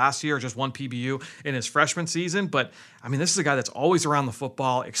 pick last year, just 1 PBU in his freshman season. But I mean, this is a guy that's always around the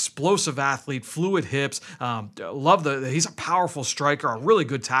football, explosive athlete, fluid hips. He's a powerful striker, a really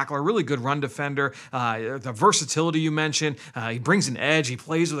good tackler, a really good run defender. The versatility you mentioned, he brings an edge. He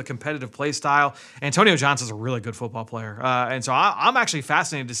plays with a competitive play style. Antonio Johnson's a really good football player, and so I'm actually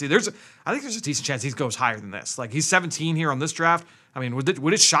fascinated to see. I think there's a decent chance he goes higher than this. Like, he's 17 here on this draft. I mean,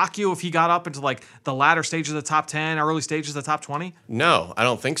 would it shock you if he got up into like the latter stages of the top 10, early stages of the top 20? No, I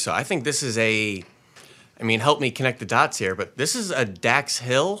don't think so. I think this is help me connect the dots here, but this is a Dax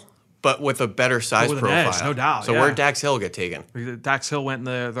Hill, but with a better size with an profile. edge, no doubt, So yeah. where'd Dax Hill get taken? Dax Hill went in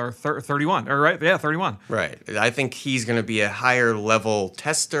the 31, or right? Yeah, 31. Right. I think he's going to be a higher level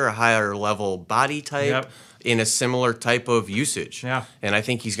tester, a higher level body type. Yep. In a similar type of usage. Yeah. And I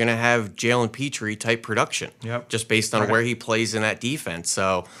think he's going to have Jalen Petrie type production. Yep. Just based on where he plays in that defense.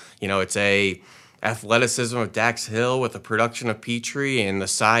 So, it's a athleticism of Dax Hill with the production of Petrie and the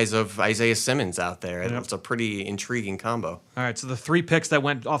size of Isaiah Simmons out there. Yep. It's a pretty intriguing combo. All right, so the 3 picks that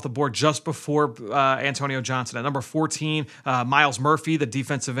went off the board just before Antonio Johnson. At number 14, Miles Murphy, the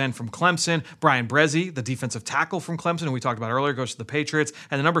defensive end from Clemson. Brian Brezzi, the defensive tackle from Clemson, who we talked about earlier, goes to the Patriots.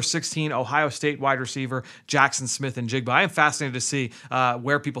 And the number 16, Ohio State wide receiver Jackson Smith-Njigba. I am fascinated to see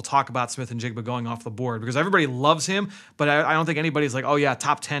where people talk about Smith-Njigba going off the board, because everybody loves him, but I don't think anybody's like, oh yeah,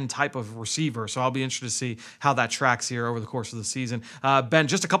 top 10 type of receiver. So I'll be interested to see how that tracks here over the course of the season. Ben,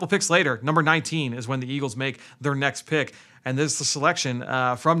 just a couple picks later, number 19 is when the Eagles make their next pick. And this is the selection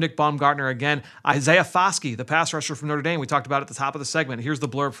from Nick Baumgartner again. Isaiah Foskey, the pass rusher from Notre Dame. We talked about it at the top of the segment. Here's the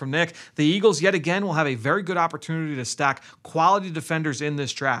blurb from Nick. The Eagles, yet again, will have a very good opportunity to stack quality defenders in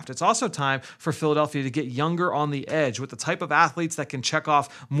this draft. It's also time for Philadelphia to get younger on the edge with the type of athletes that can check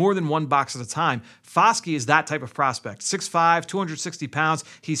off more than one box at a time. Foskey is that type of prospect. 6'5", 260 pounds.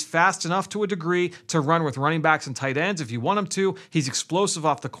 He's fast enough to a degree to run with running backs and tight ends if you want him to. He's explosive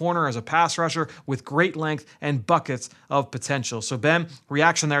off the corner as a pass rusher with great length and buckets of potential. So, Ben,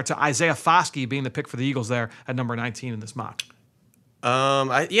 reaction there to Isaiah Foskey being the pick for the Eagles there at number 19 in this mock.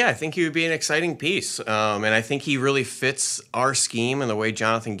 I think he would be an exciting piece. And I think he really fits our scheme and the way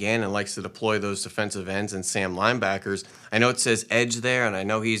Jonathan Gannon likes to deploy those defensive ends and Sam linebackers. I know it says edge there, and I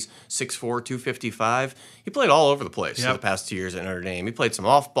know he's 6'4", 255. He played all over the place for the past 2 years at Notre Dame. He played some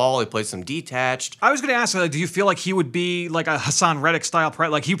off ball. He played some detached. I was going to ask, do you feel like he would be like a Hassan Reddick style,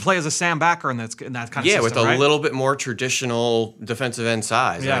 like he play as a Sam backer in that kind of system, Yeah, with a right? little bit more traditional defensive end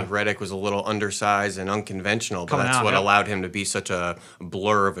size. Yeah. I think Reddick was a little undersized and unconventional, but that's what allowed him to be such a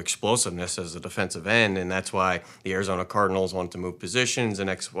blur of explosiveness as a defensive end, and that's why the Arizona Cardinals wanted to move positions and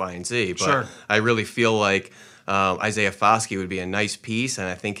X, Y, and Z. But I really feel like Isaiah Foskey would be a nice piece, and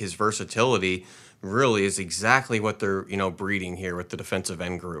I think his versatility really is exactly what they're breeding here with the defensive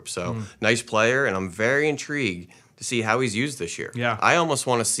end group. So nice player, and I'm very intrigued to see how he's used this year. Yeah. I almost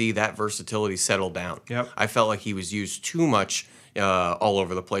want to see that versatility settle down. Yep. I felt like he was used too much all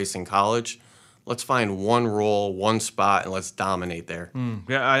over the place in college. Let's find one role, one spot, and let's dominate there.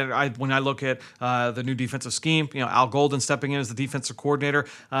 Yeah, when I look at the new defensive scheme, Al Golden stepping in as the defensive coordinator,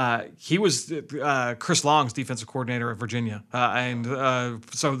 he was Chris Long's defensive coordinator at Virginia,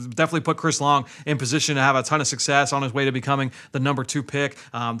 so definitely put Chris Long in position to have a ton of success on his way to becoming the number 2 pick.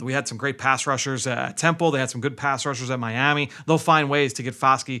 We had some great pass rushers at Temple. They had some good pass rushers at Miami. They'll find ways to get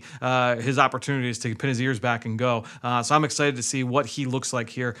Foskey his opportunities to pin his ears back and go. So I'm excited to see what he looks like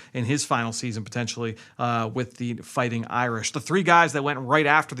here in his final season, potentially with the Fighting Irish. The 3 guys that went right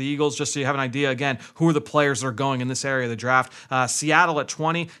after the Eagles, just so you have an idea, again, who are the players that are going in this area of the draft. Seattle at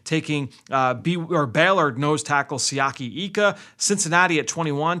 20, taking Baylor nose tackle Siaki Ika. Cincinnati at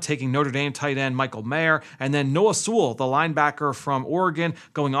 21, taking Notre Dame tight end Michael Mayer. And then Noah Sewell, the linebacker from Oregon,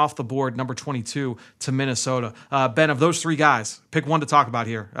 going off the board, number 22, to Minnesota. Ben, of those 3 guys, pick one to talk about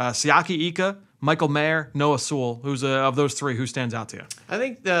here. Siaki Ika, Michael Mayer, Noah Sewell. Who's of those 3? Who stands out to you? I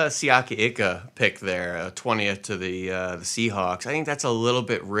think the Siaki Ika pick there, 20th to the Seahawks. I think that's a little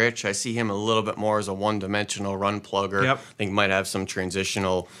bit rich. I see him a little bit more as a one-dimensional run plugger. Yep. I think might have some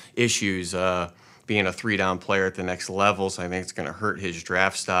transitional issues being a 3-down player at the next level, so I think it's going to hurt his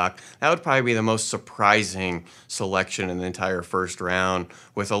draft stock. That would probably be the most surprising selection in the entire first round,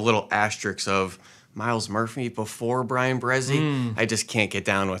 with a little asterisk of Miles Murphy before Brian Bresee. I just can't get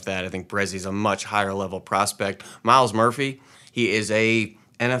down with that. I think Bresee's a much higher level prospect. Miles Murphy, he is a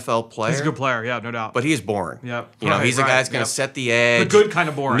NFL player. He's a good player, yeah, no doubt. But he's boring. Yep. He's a guy that's going to set the edge. The good kind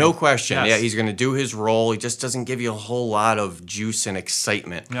of boring. No question. Yes. Yeah, he's going to do his role. He just doesn't give you a whole lot of juice and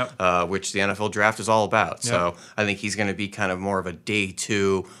excitement, which the NFL draft is all about. So I think he's going to be kind of more of a day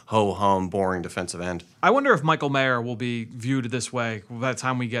 2, ho-hum, boring defensive end. I wonder if Michael Mayer will be viewed this way by the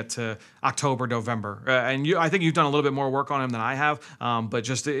time we get to October, November. I think you've done a little bit more work on him than I have. But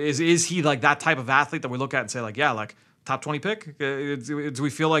just is he like that type of athlete that we look at and say top 20 pick? Do we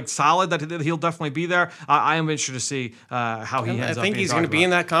feel like solid that he'll definitely be there? I am interested to see how he ends up. I think he's going to be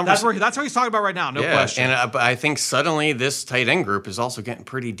in that conversation. That's what he's talking about right now, no question. And I think suddenly this tight end group is also getting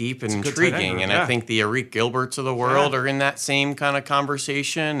pretty deep and intriguing. I think the Arik Gilberts of the world are in that same kind of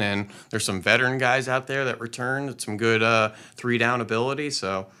conversation. And there's some veteran guys out there that return with some good 3-down ability.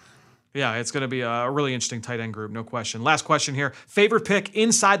 So. Yeah, it's going to be a really interesting tight end group, no question. Last question here. Favorite pick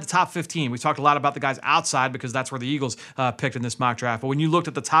inside the top 15? We talked a lot about the guys outside because that's where the Eagles picked in this mock draft. But when you looked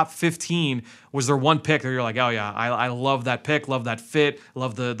at the top 15, was there one pick that you're like, oh yeah, I love that pick, love that fit,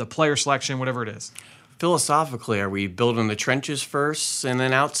 love the player selection, whatever it is? Philosophically, are we building the trenches first and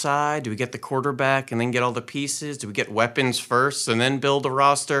then outside? Do we get the quarterback and then get all the pieces? Do we get weapons first and then build a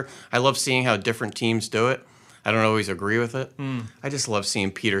roster? I love seeing how different teams do it. I don't always agree with it. I just love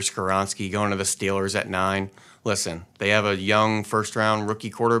seeing Peter Skoronski going to the Steelers at 9. Listen, they have a young first-round rookie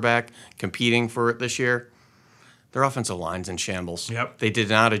quarterback competing for it this year. Their offensive line's in shambles. Yep. They did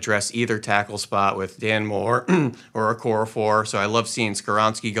not address either tackle spot with Dan Moore or Okorafor. So I love seeing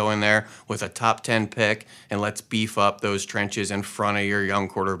Skoronski go in there with a top 10 pick and let's beef up those trenches in front of your young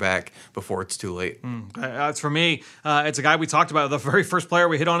quarterback before it's too late. For me, it's a guy we talked about. The very first player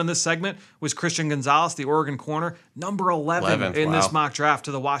we hit on in this segment was Christian Gonzalez, the Oregon corner, number 11 in this mock draft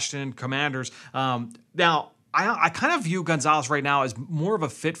to the Washington Commanders. Now, I kind of view Gonzalez right now as more of a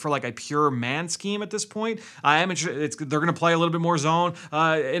fit for like a pure man scheme at this point. I am interested. They're going to play a little bit more zone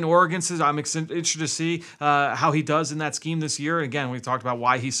in Oregon. So I'm interested to see how he does in that scheme this year. And again, we've talked about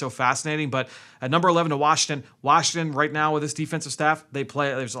why he's so fascinating. But at number 11 to Washington right now with this defensive staff, they play.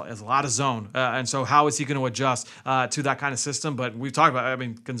 There's a lot of zone, and so how is he going to adjust to that kind of system? But we've talked about. I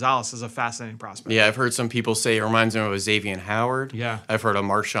mean, Gonzalez is a fascinating prospect. Yeah, I've heard some people say it reminds them of Xavier Howard. Yeah, I've heard of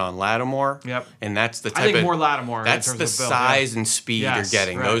Marshawn Lattimore. Yep, and that's the type I think of more Lattimore. That's the size and speed you're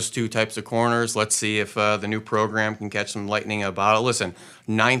getting. Right. Those two types of corners. Let's see if the new program can catch some lightning in a bottle. Listen,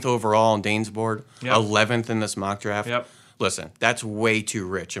 9th overall in Danesboard, 11th in this mock draft. Yep. listen, that's way too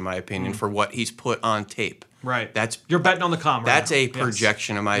rich, in my opinion, for what he's put on tape. Right. That's You're betting on the com. That's right a now.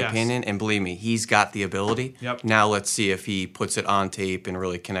 projection, in my Yes. opinion, and believe me, he's got the ability. Yep. Now let's see if he puts it on tape and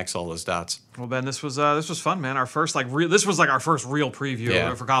really connects all those dots. Well, Ben, this was fun, man. Our first this was like our first real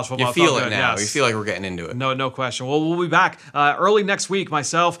preview for college football. You feel felt it good, now. yes. You feel like we're getting into it. No question. Well, we'll be back early next week.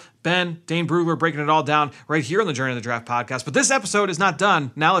 Myself, Ben, Dane Brugler, breaking it all down right here on the Journey of the Draft podcast. But this episode is not done.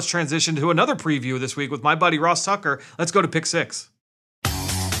 Now let's transition to another preview this week with my buddy Ross Tucker. Let's go to Pick 6.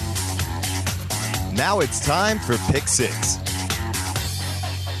 Now it's time for Pick 6.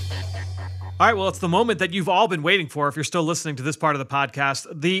 All right, well, it's the moment that you've all been waiting for if you're still listening to this part of the podcast.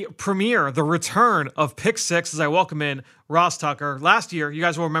 The premiere, the return of Pick 6 as I welcome in Ross Tucker. Last year, you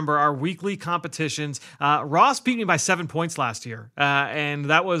guys will remember our weekly competitions. Ross beat me by 7 points last year, and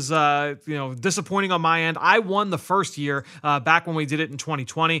that was disappointing on my end. I won the first year back when we did it in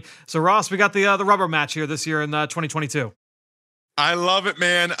 2020. So, Ross, we got the rubber match here this year in 2022. I love it,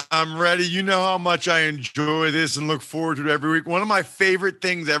 man. I'm ready. You know how much I enjoy this and look forward to it every week. One of my favorite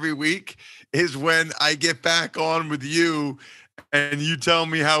things every week is when I get back on with you and you tell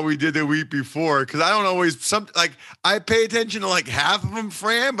me how we did the week before. Cause I don't always I pay attention to like half of them,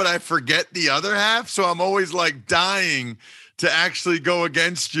 Fran, but I forget the other half. So I'm always like dying to actually go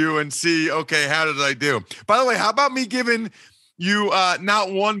against you and see, okay, how did I do? By the way, how about me giving you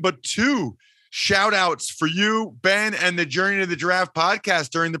not one, but two shout outs for you, Ben, and the Journey to the Draft podcast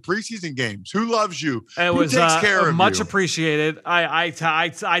during the preseason games? Who loves you? It was takes care of much you? appreciated. I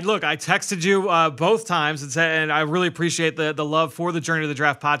texted you both times and said, and I really appreciate the love for the Journey to the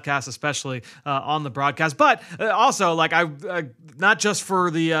Draft podcast, especially on the broadcast. But also, like I not just for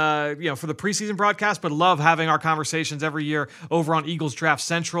the for the preseason broadcast, but love having our conversations every year over on Eagles Draft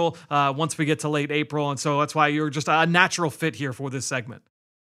Central once we get to late April, and so that's why you're just a natural fit here for this segment.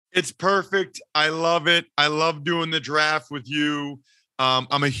 It's perfect. I love it. I love doing the draft with you.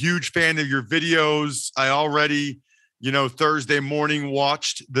 I'm a huge fan of your videos. I already, Thursday morning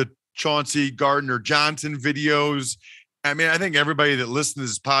watched the Chauncey Gardner-Johnson videos. I mean, I think everybody that listens to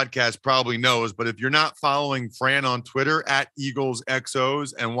this podcast probably knows, but if you're not following Fran on Twitter at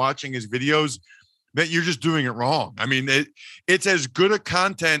EaglesXOs and watching his videos, that you're just doing it wrong. I mean, it's as good a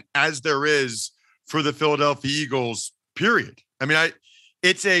content as there is for the Philadelphia Eagles, period. I mean,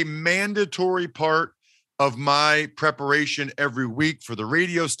 it's a mandatory part of my preparation every week for the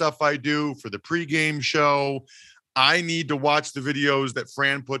radio stuff I do, for the pregame show. I need to watch the videos that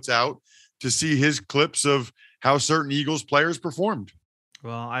Fran puts out to see his clips of how certain Eagles players performed.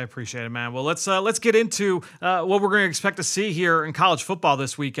 Well, I appreciate it, man. Well, let's get into what we're going to expect to see here in college football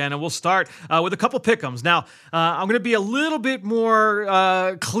this weekend, and we'll start with a couple pick'ems. Now, I'm going to be a little bit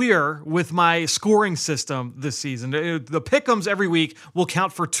more clear with my scoring system this season. The pick'ems every week will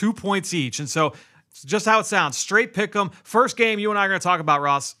count for 2 points each, and so just how it sounds, straight pick 'em. First game you and I are going to talk about,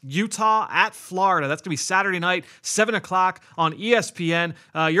 Ross, Utah at Florida. That's going to be Saturday night, 7 o'clock on ESPN.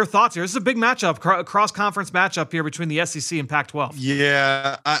 Your thoughts here? This is a big matchup, cross-conference matchup here between the SEC and Pac-12.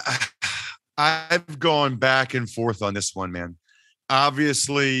 Yeah, I've gone back and forth on this one, man.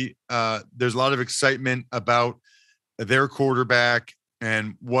 Obviously, there's a lot of excitement about their quarterback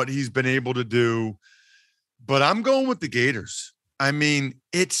and what he's been able to do, but I'm going with the Gators. I mean,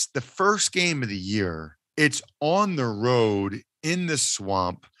 it's the first game of the year. It's on the road in the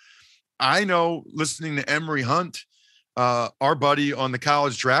swamp. I know, listening to Emory Hunt, our buddy on the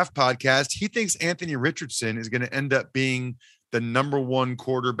College Draft podcast, he thinks Anthony Richardson is going to end up being the number one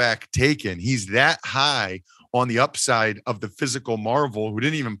quarterback taken. He's that high on the upside of the physical marvel who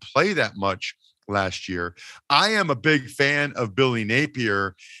didn't even play that much last year. I am a big fan of Billy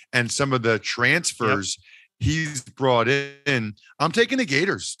Napier and some of the transfers he's brought in. I'm taking the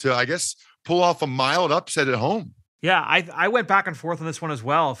Gators to, I guess, pull off a mild upset at home. Yeah, I went back and forth on this one as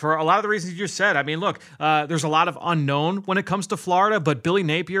well for a lot of the reasons you just said. I mean, look, there's a lot of unknown when it comes to Florida, but Billy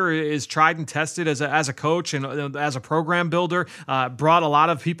Napier is tried and tested as a coach and as a program builder, brought a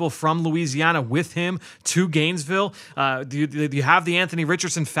lot of people from Louisiana with him to Gainesville. Do you have the Anthony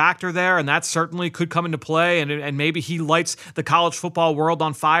Richardson factor there? And that certainly could come into play, and maybe he lights the college football world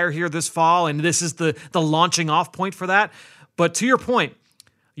on fire here this fall, and this is the launching off point for that. But to your point,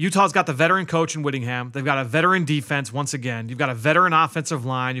 Utah's got the veteran coach in Whittingham. They've got a veteran defense once again. You've got a veteran offensive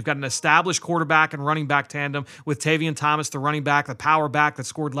line. You've got an established quarterback and running back tandem with Tavion Thomas, the running back, the power back that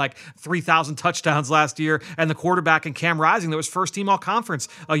scored like 3,000 touchdowns last year, and the quarterback in Cam Rising that was first team all-conference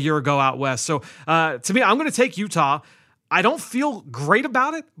a year ago out west. So to me, I'm going to take Utah. I don't feel great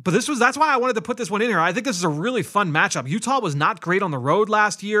about it, but that's why I wanted to put this one in here. I think this is a really fun matchup. Utah was not great on the road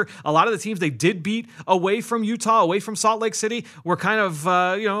last year. A lot of the teams they did beat away from Utah, away from Salt Lake City, were kind of,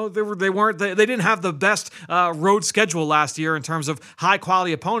 they didn't have the best road schedule last year in terms of high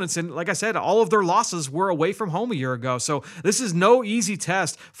quality opponents. And like I said, all of their losses were away from home a year ago. So this is no easy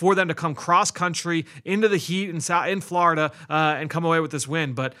test for them to come cross country into the heat in Florida and come away with this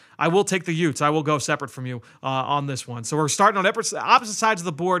win. But I will take the Utes. I will go separate from you on this one. So we're starting on opposite sides of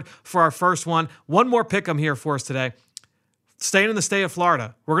the board for our first one. One more pick 'em here for us today. Staying in the state of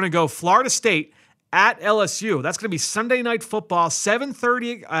Florida, we're going to go Florida State at LSU. That's going to be Sunday Night Football,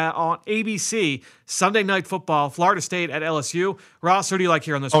 7:30 on ABC. Sunday Night Football, Florida State at LSU. Ross, who do you like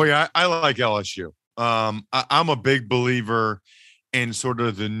here on this one? Oh, yeah, I like LSU. I'm a big believer in sort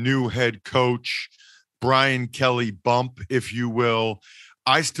of the new head coach, Brian Kelly bump, if you will.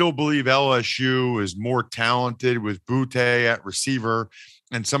 I still believe LSU is more talented with Butte at receiver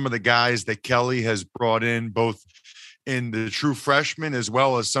and some of the guys that Kelly has brought in, both in the true freshmen as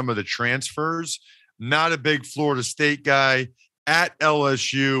well as some of the transfers. Not a big Florida State guy at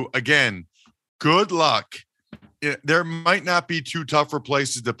LSU. Again, good luck. There might not be two tougher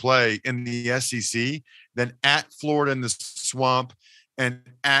places to play in the SEC than at Florida in the Swamp and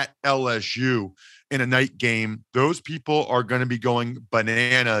at LSU in a night game. Those people are going to be going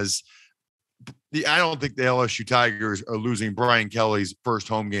bananas. I don't think the LSU Tigers are losing Brian Kelly's first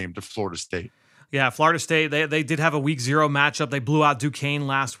home game to Florida State. Yeah, Florida State, they did have a week 0 matchup. They blew out Duquesne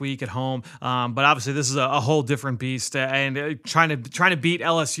last week at home. But obviously this is a whole different beast. And trying to beat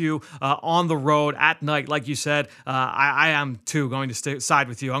LSU on the road at night, like you said, I am too going to side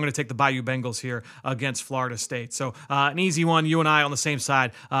with you. I'm going to take the Bayou Bengals here against Florida State. So an easy one, you and I on the same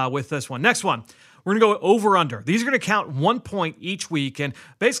side with this one. Next one. We're going to go over-under. These are going to count 1 point each week. And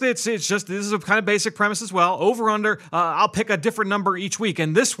basically, it's just, this is a kind of basic premise as well. Over-under, I'll pick a different number each week.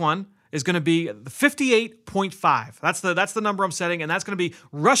 And this one is going to be 58.5. That's the number I'm setting. And that's going to be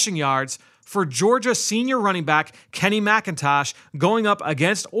rushing yards for Georgia senior running back Kenny McIntosh going up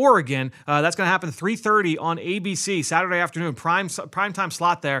against Oregon. That's going to happen 3:30 on ABC, Saturday afternoon, prime time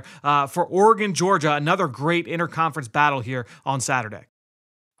slot there for Oregon, Georgia. Another great interconference battle here on Saturday.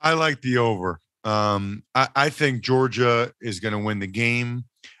 I like the over. I think Georgia is going to win the game.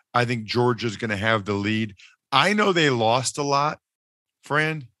 I think Georgia is going to have the lead. I know they lost a lot,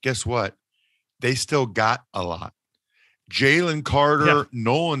 friend. Guess what? They still got a lot. Jalen Carter,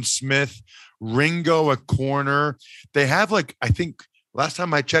 Nolan Smith, Ringo at corner. They have I think last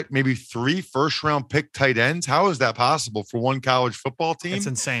time I checked, maybe 3 first-round pick tight ends. How is that possible for one college football team? It's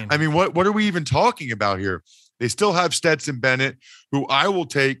insane. I mean, what are we even talking about here? They still have Stetson Bennett, who I will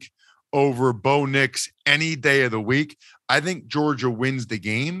take over Bo Nix any day of the week. I think Georgia wins the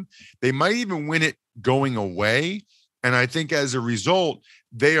game. They might even win it going away. And I think as a result,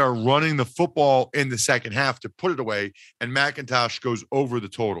 they are running the football in the second half to put it away, and McIntosh goes over the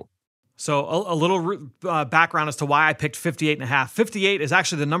total. So a little background as to why I picked 58.5. 58 is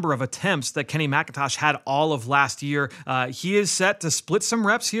actually the number of attempts that Kenny McIntosh had all of last year. He is set to split some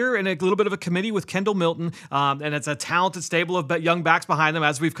reps here in a little bit of a committee with Kendall Milton, and it's a talented stable of young backs behind them,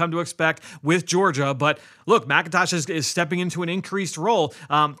 as we've come to expect with Georgia. But look, McIntosh is stepping into an increased role.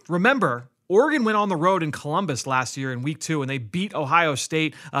 Remember, Oregon went on the road in Columbus last year in week 2, and they beat Ohio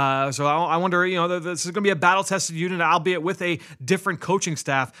State. So I wonder, this is going to be a battle-tested unit, albeit with a different coaching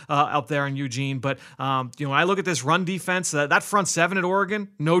staff out there in Eugene. But, when I look at this run defense, that front 7 at Oregon,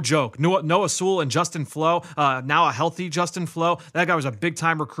 no joke. Noah Sewell and Justin Flo, now a healthy Justin Flo. That guy was a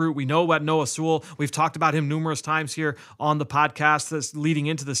big-time recruit. We know about Noah Sewell. We've talked about him numerous times here on the podcast that's leading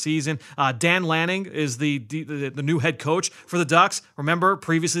into the season. Dan Lanning is the new head coach for the Ducks. Remember,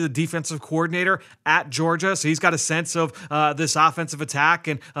 previously the defensive coordinator at Georgia, so he's got a sense of this offensive attack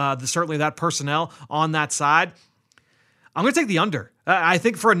and certainly that personnel on that side. I'm going to take the under. I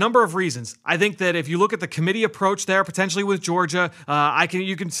think for a number of reasons. I think that if you look at the committee approach there, potentially with Georgia,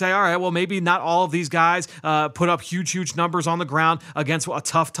 you can say, all right, well, maybe not all of these guys put up huge numbers on the ground against a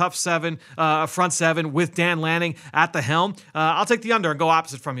tough front 7 with Dan Lanning at the helm. I'll take the under and go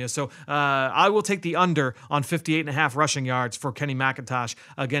opposite from you. So I will take the under on 58.5 rushing yards for Kenny McIntosh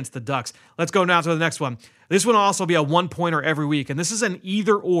against the Ducks. Let's go now to the next one. This one will also be a 1-pointer every week, and this is an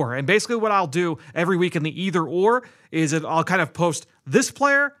either or. And basically what I'll do every week in the either or is I'll kind of post this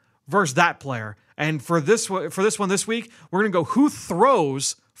player versus that player. And for this one this week, we're going to go who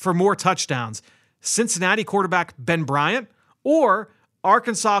throws for more touchdowns, Cincinnati quarterback Ben Bryant or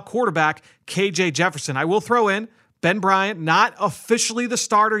Arkansas quarterback KJ Jefferson. I will throw in Ben Bryant, not officially the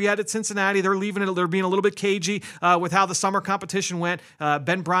starter yet at Cincinnati. They're leaving it. They're being a little bit cagey with how the summer competition went.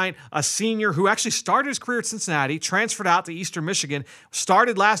 Ben Bryant, a senior who actually started his career at Cincinnati, transferred out to Eastern Michigan,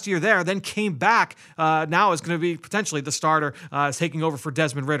 started last year there, then came back. Now is going to be potentially the starter, taking over for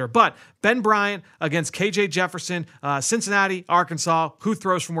Desmond Ridder. But Ben Bryant against KJ Jefferson, Cincinnati, Arkansas. Who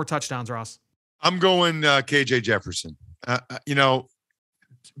throws for more touchdowns, Ross? I'm going KJ Jefferson.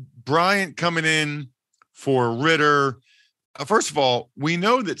 Bryant coming in for Ridder. First of all, we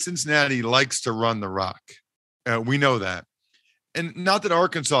know that Cincinnati likes to run the rock. We know that. And not that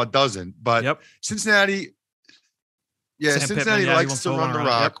Arkansas doesn't, but Cincinnati, Cincinnati likes to run the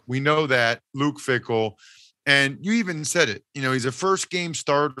rock. Yep. We know that. Luke Fickell. And you even said it. He's a first-game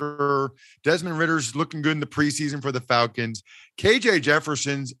starter. Desmond Ridder's looking good in the preseason for the Falcons. KJ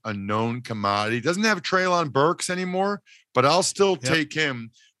Jefferson's a known commodity. Doesn't have Treylon Burks anymore, but I'll still take him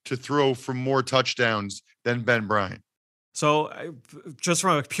to throw for more touchdowns than Ben Bryant. So just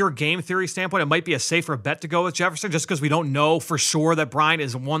from a pure game theory standpoint, it might be a safer bet to go with Jefferson just because we don't know for sure that Bryant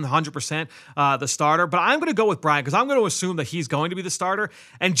is 100% the starter. But I'm going to go with Bryant because I'm going to assume that he's going to be the starter.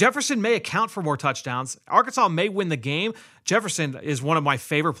 And Jefferson may account for more touchdowns. Arkansas may win the game. Jefferson is one of my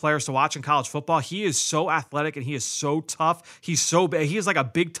favorite players to watch in college football. He is so athletic and he is so tough. He's so big. He is like a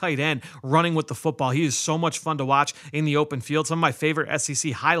big tight end running with the football. He is so much fun to watch in the open field. Some of my favorite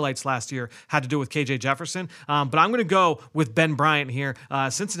SEC highlights last year had to do with KJ Jefferson. But I'm going to go with Ben Bryant here.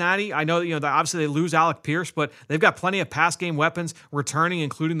 Cincinnati, I know obviously they lose Alec Pierce, but they've got plenty of pass game weapons returning,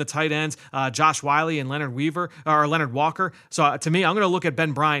 including the tight ends, Josh Wiley and Leonard Walker. So to me, I'm going to look at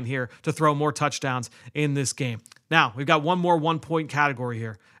Ben Bryant here to throw more touchdowns in this game. Now, we've got one more 1-point category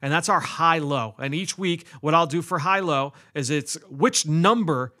here, and that's our high-low. And each week, what I'll do for high-low is it's which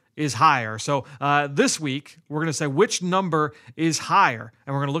number is higher. So this week, we're going to say which number is higher,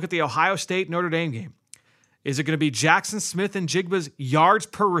 and we're going to look at the Ohio State-Notre Dame game. Is it going to be Jackson Smith-Njigba's yards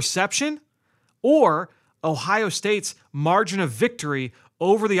per reception or Ohio State's margin of victory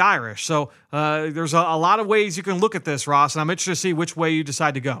over the Irish? So there's a lot of ways you can look at this, Ross, and I'm interested to see which way you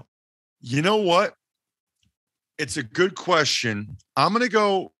decide to go. You know what? It's a good question. I'm going to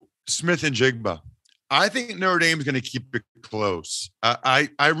go Smith-Njigba. I think Notre Dame is going to keep it close. I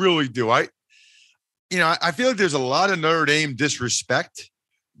really do. I feel like there's a lot of Notre Dame disrespect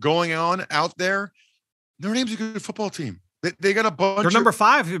going on out there. Notre Dame's a good football team. They got a bunch. They're number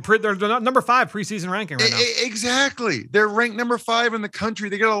 5. They're number 5 preseason ranking right now. Exactly. They're ranked number 5 in the country.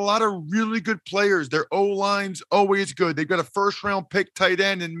 They got a lot of really good players. Their O-line's always good. They've got a first-round pick tight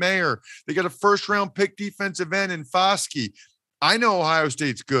end in Mayer. They got a first-round pick defensive end in Foskey. I know Ohio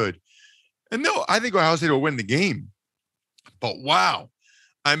State's good. And no, I think Ohio State will win the game. But wow.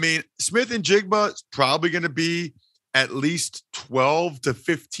 I mean, Smith-Njigba is probably going to be at least 12 to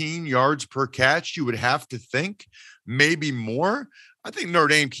 15 yards per catch, you would have to think. Maybe more. I think Notre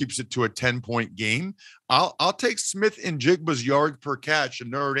Dame keeps it to a 10-point game. I'll take Smith-Njigba's yards per catch and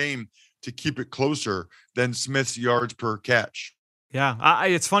Notre Dame to keep it closer than Smith's yards per catch. Yeah,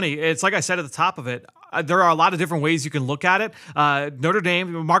 it's funny. It's like I said at the top of it. There are a lot of different ways you can look at it. Notre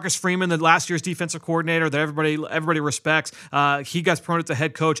Dame, Marcus Freeman, the last year's defensive coordinator that everybody respects, he got promoted to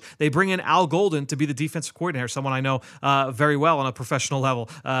head coach. They bring in Al Golden to be the defensive coordinator, someone I know very well on a professional level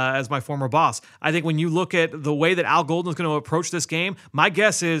as my former boss. I think when you look at the way that Al Golden is going to approach this game, my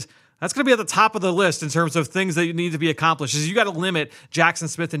guess is that's going to be at the top of the list in terms of things that need to be accomplished. Is you got to limit Jackson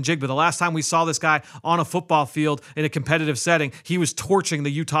Smith-Njigba. The last time we saw this guy on a football field in a competitive setting, he was torching the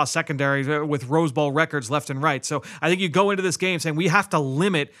Utah secondary with Rose Bowl records left and right. So I think you go into this game saying we have to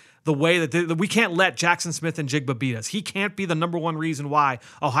limit the way that we can't let Jackson Smith-Njigba beat us. He can't be the number one reason why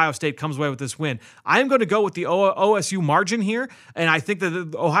Ohio State comes away with this win. I'm going to go with the OSU margin here, and I think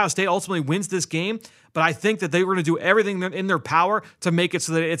that Ohio State ultimately wins this game. But I think that they were going to do everything in their power to make it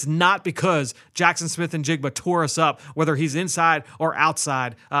so that it's not because Jackson Smith-Njigba tore us up, whether he's inside or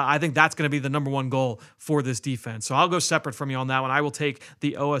outside. I think that's going to be the number one goal for this defense. So I'll go separate from you on that one. I will take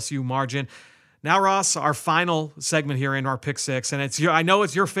the OSU margin. Now, Ross, our final segment here in our Pick Six, and I know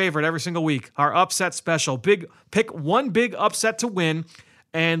it's your favorite every single week, our upset special. Pick one big upset to win,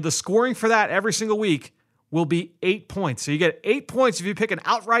 and the scoring for that every single week will be 8 points. So you get 8 points if you pick an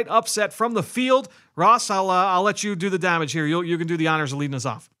outright upset from the field. Ross, I'll let you do the damage here. You can do the honors of leading us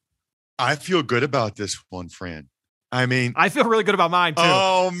off. I feel good about this one, Fran. I mean, I feel really good about mine too.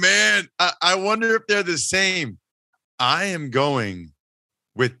 Oh man, I wonder if they're the same. I am going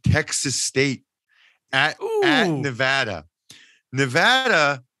with Texas State at Nevada.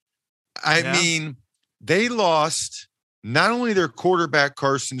 Nevada, I mean, they lost not only their quarterback,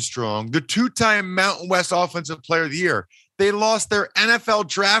 Carson Strong, the 2-time Mountain West Offensive Player of the Year. They lost their NFL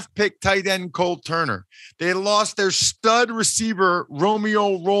draft pick tight end Cole Turner. They lost their stud receiver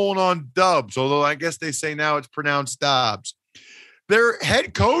Romeo Rolling on Dubs, although I guess they say now it's pronounced Dobbs. Their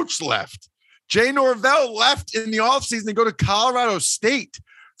head coach left. Jay Norvell left in the offseason to go to Colorado State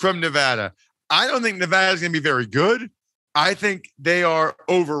from Nevada. I don't think Nevada is going to be very good. I think they are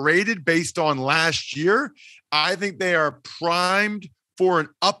overrated based on last year. I think they are primed for an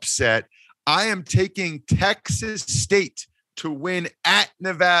upset. I am taking Texas State to win at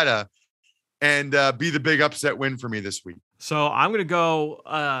Nevada and be the big upset win for me this week. So I'm going to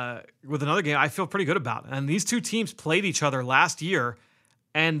go with another game I feel pretty good about. And these two teams played each other last year,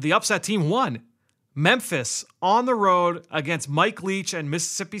 and the upset team won. Memphis on the road against Mike Leach and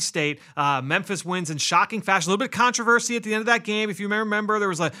Mississippi State. Memphis wins in shocking fashion. A little bit of controversy at the end of that game. If you remember, there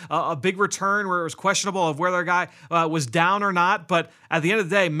was a big return where it was questionable of whether a guy was down or not. But at the end of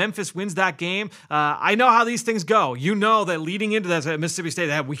the day, Memphis wins that game. I know how these things go. You know that leading into this at Mississippi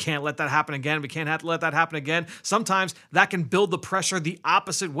State, we can't let that happen again. We can't have to let that happen again. Sometimes that can build the pressure the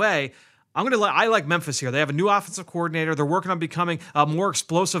opposite way. I like Memphis here. They have a new offensive coordinator. They're working on becoming a more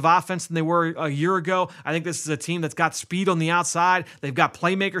explosive offense than they were a year ago. I think this is a team that's got speed on the outside. They've got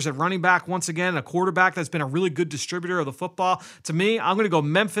playmakers at running back once again, a quarterback that's been a really good distributor of the football. To me, I'm going to go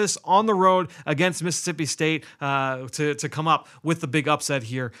Memphis on the road against Mississippi State to come up with the big upset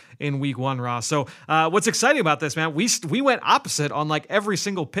here in week one, Ross. So what's exciting about this, man, we went opposite on like every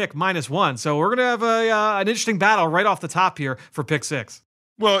single pick -1. So we're going to have an interesting battle right off the top here for pick 6.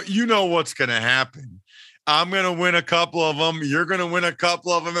 Well, you know what's going to happen. I'm going to win a couple of them. You're going to win a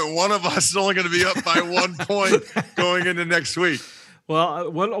couple of them. And one of us is only going to be up by 1 point going into next week.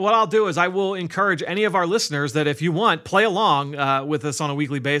 Well, what I'll do is I will encourage any of our listeners that if you want, play along with us on a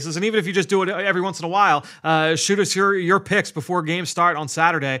weekly basis. And even if you just do it every once in a while, shoot us your picks before games start on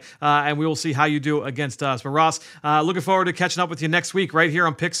Saturday, and we will see how you do against us. But Ross, looking forward to catching up with you next week right here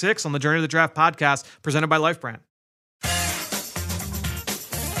on Pick 6 on the Journey to the Draft podcast presented by Life Brand.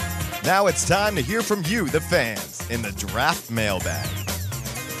 Now it's time to hear from you, the fans, in the Draft Mailbag.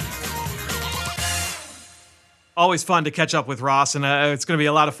 Always fun to catch up with Ross, and it's going to be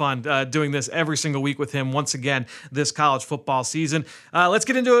a lot of fun doing this every single week with him once again this college football season. Let's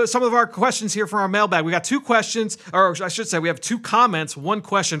get into some of our questions here from our mailbag. We got 2 questions, or I should say we have 2 comments, 1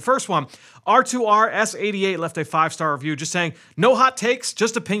 question. First one, R2RS88 left a 5-star review just saying, no hot takes,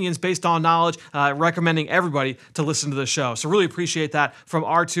 just opinions based on knowledge, recommending everybody to listen to the show. So really appreciate that from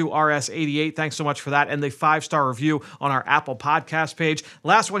R2RS88. Thanks so much for that. And the 5-star review on our Apple podcast page.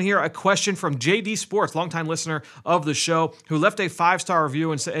 Last one here, a question from JD Sports, longtime listener of the show, who left a 5-star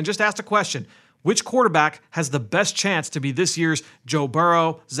review and just asked a question. Which quarterback has the best chance to be this year's Joe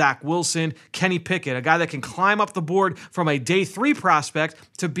Burrow, Zach Wilson, Kenny Pickett, a guy that can climb up the board from a day 3 prospect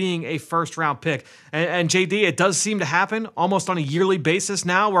to being a first-round pick? And JD, it does seem to happen almost on a yearly basis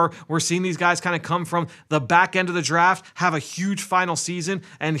now, where we're seeing these guys kind of come from the back end of the draft, have a huge final season,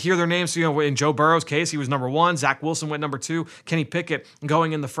 and hear their names. You know, in Joe Burrow's case, he was number 1. Zach Wilson went number 2. Kenny Pickett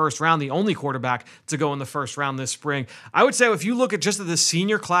going in the first round, the only quarterback to go in the first round this spring. I would say if you look at just the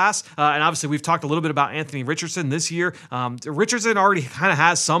senior class, and obviously we've talked a little bit about Anthony Richardson this year. Richardson already kind of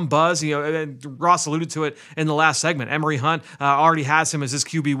has some buzz. You know, and Ross alluded to it in the last segment. Emory Hunt already has him as his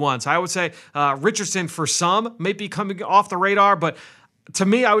QB1. So I would say Richardson for some may be coming off the radar, but to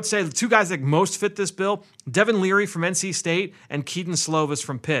me, I would say the 2 guys that most fit this bill, Devin Leary from NC State and Keaton Slovis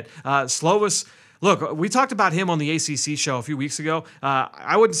from Pitt. Slovis, look, we talked about him on the ACC show a few weeks ago.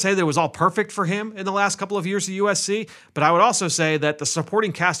 I wouldn't say that it was all perfect for him in the last couple of years at USC, but I would also say that the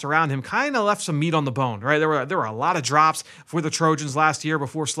supporting cast around him kind of left some meat on the bone, right? There were a lot of drops for the Trojans last year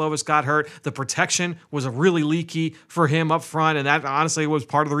before Slovis got hurt. The protection was really leaky for him up front, and that honestly was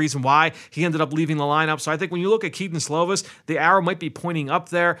part of the reason why he ended up leaving the lineup. So I think when you look at Keaton Slovis, the arrow might be pointing up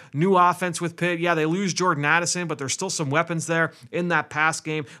there. New offense with Pitt. Yeah, they lose Jordan Addison, but there's still some weapons there in that pass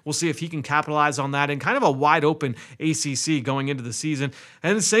game. We'll see if he can capitalize on that in kind of a wide open ACC going into the season.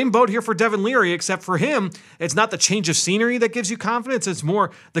 And the same boat here for Devin Leary, except for him, it's not the change of scenery that gives you confidence. It's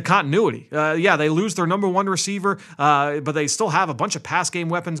more the continuity. Yeah, they lose their number 1 receiver, but they still have a bunch of pass game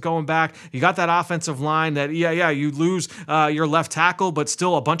weapons going back. You got that offensive line that, you lose your left tackle, but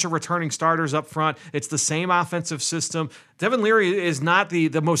still a bunch of returning starters up front. It's the same offensive system. Devin Leary is not the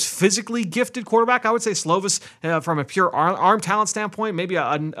most physically gifted quarterback. I would say Slovis, from a pure arm talent standpoint, maybe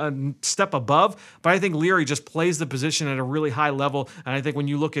a step above, but I think Leary just plays the position at a really high level, and I think when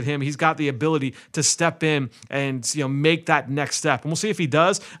you look at him, he's got the ability to step in and make that next step. And we'll see if he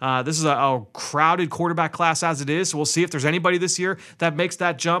does. This is a crowded quarterback class as it is, so we'll see if there's anybody this year that makes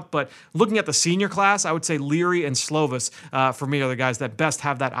that jump. But looking at the senior class, I would say Leary and Slovis, for me, are the guys that best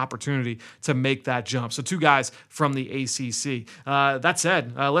have that opportunity to make that jump. So 2 guys from the ACC DC. That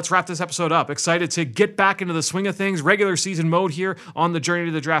said, let's wrap this episode up. Excited to get back into the swing of things, regular season mode here on the Journey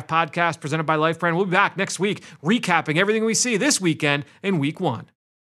to the Draft podcast presented by Life Brand. We'll be back next week recapping everything we see this weekend in week 1.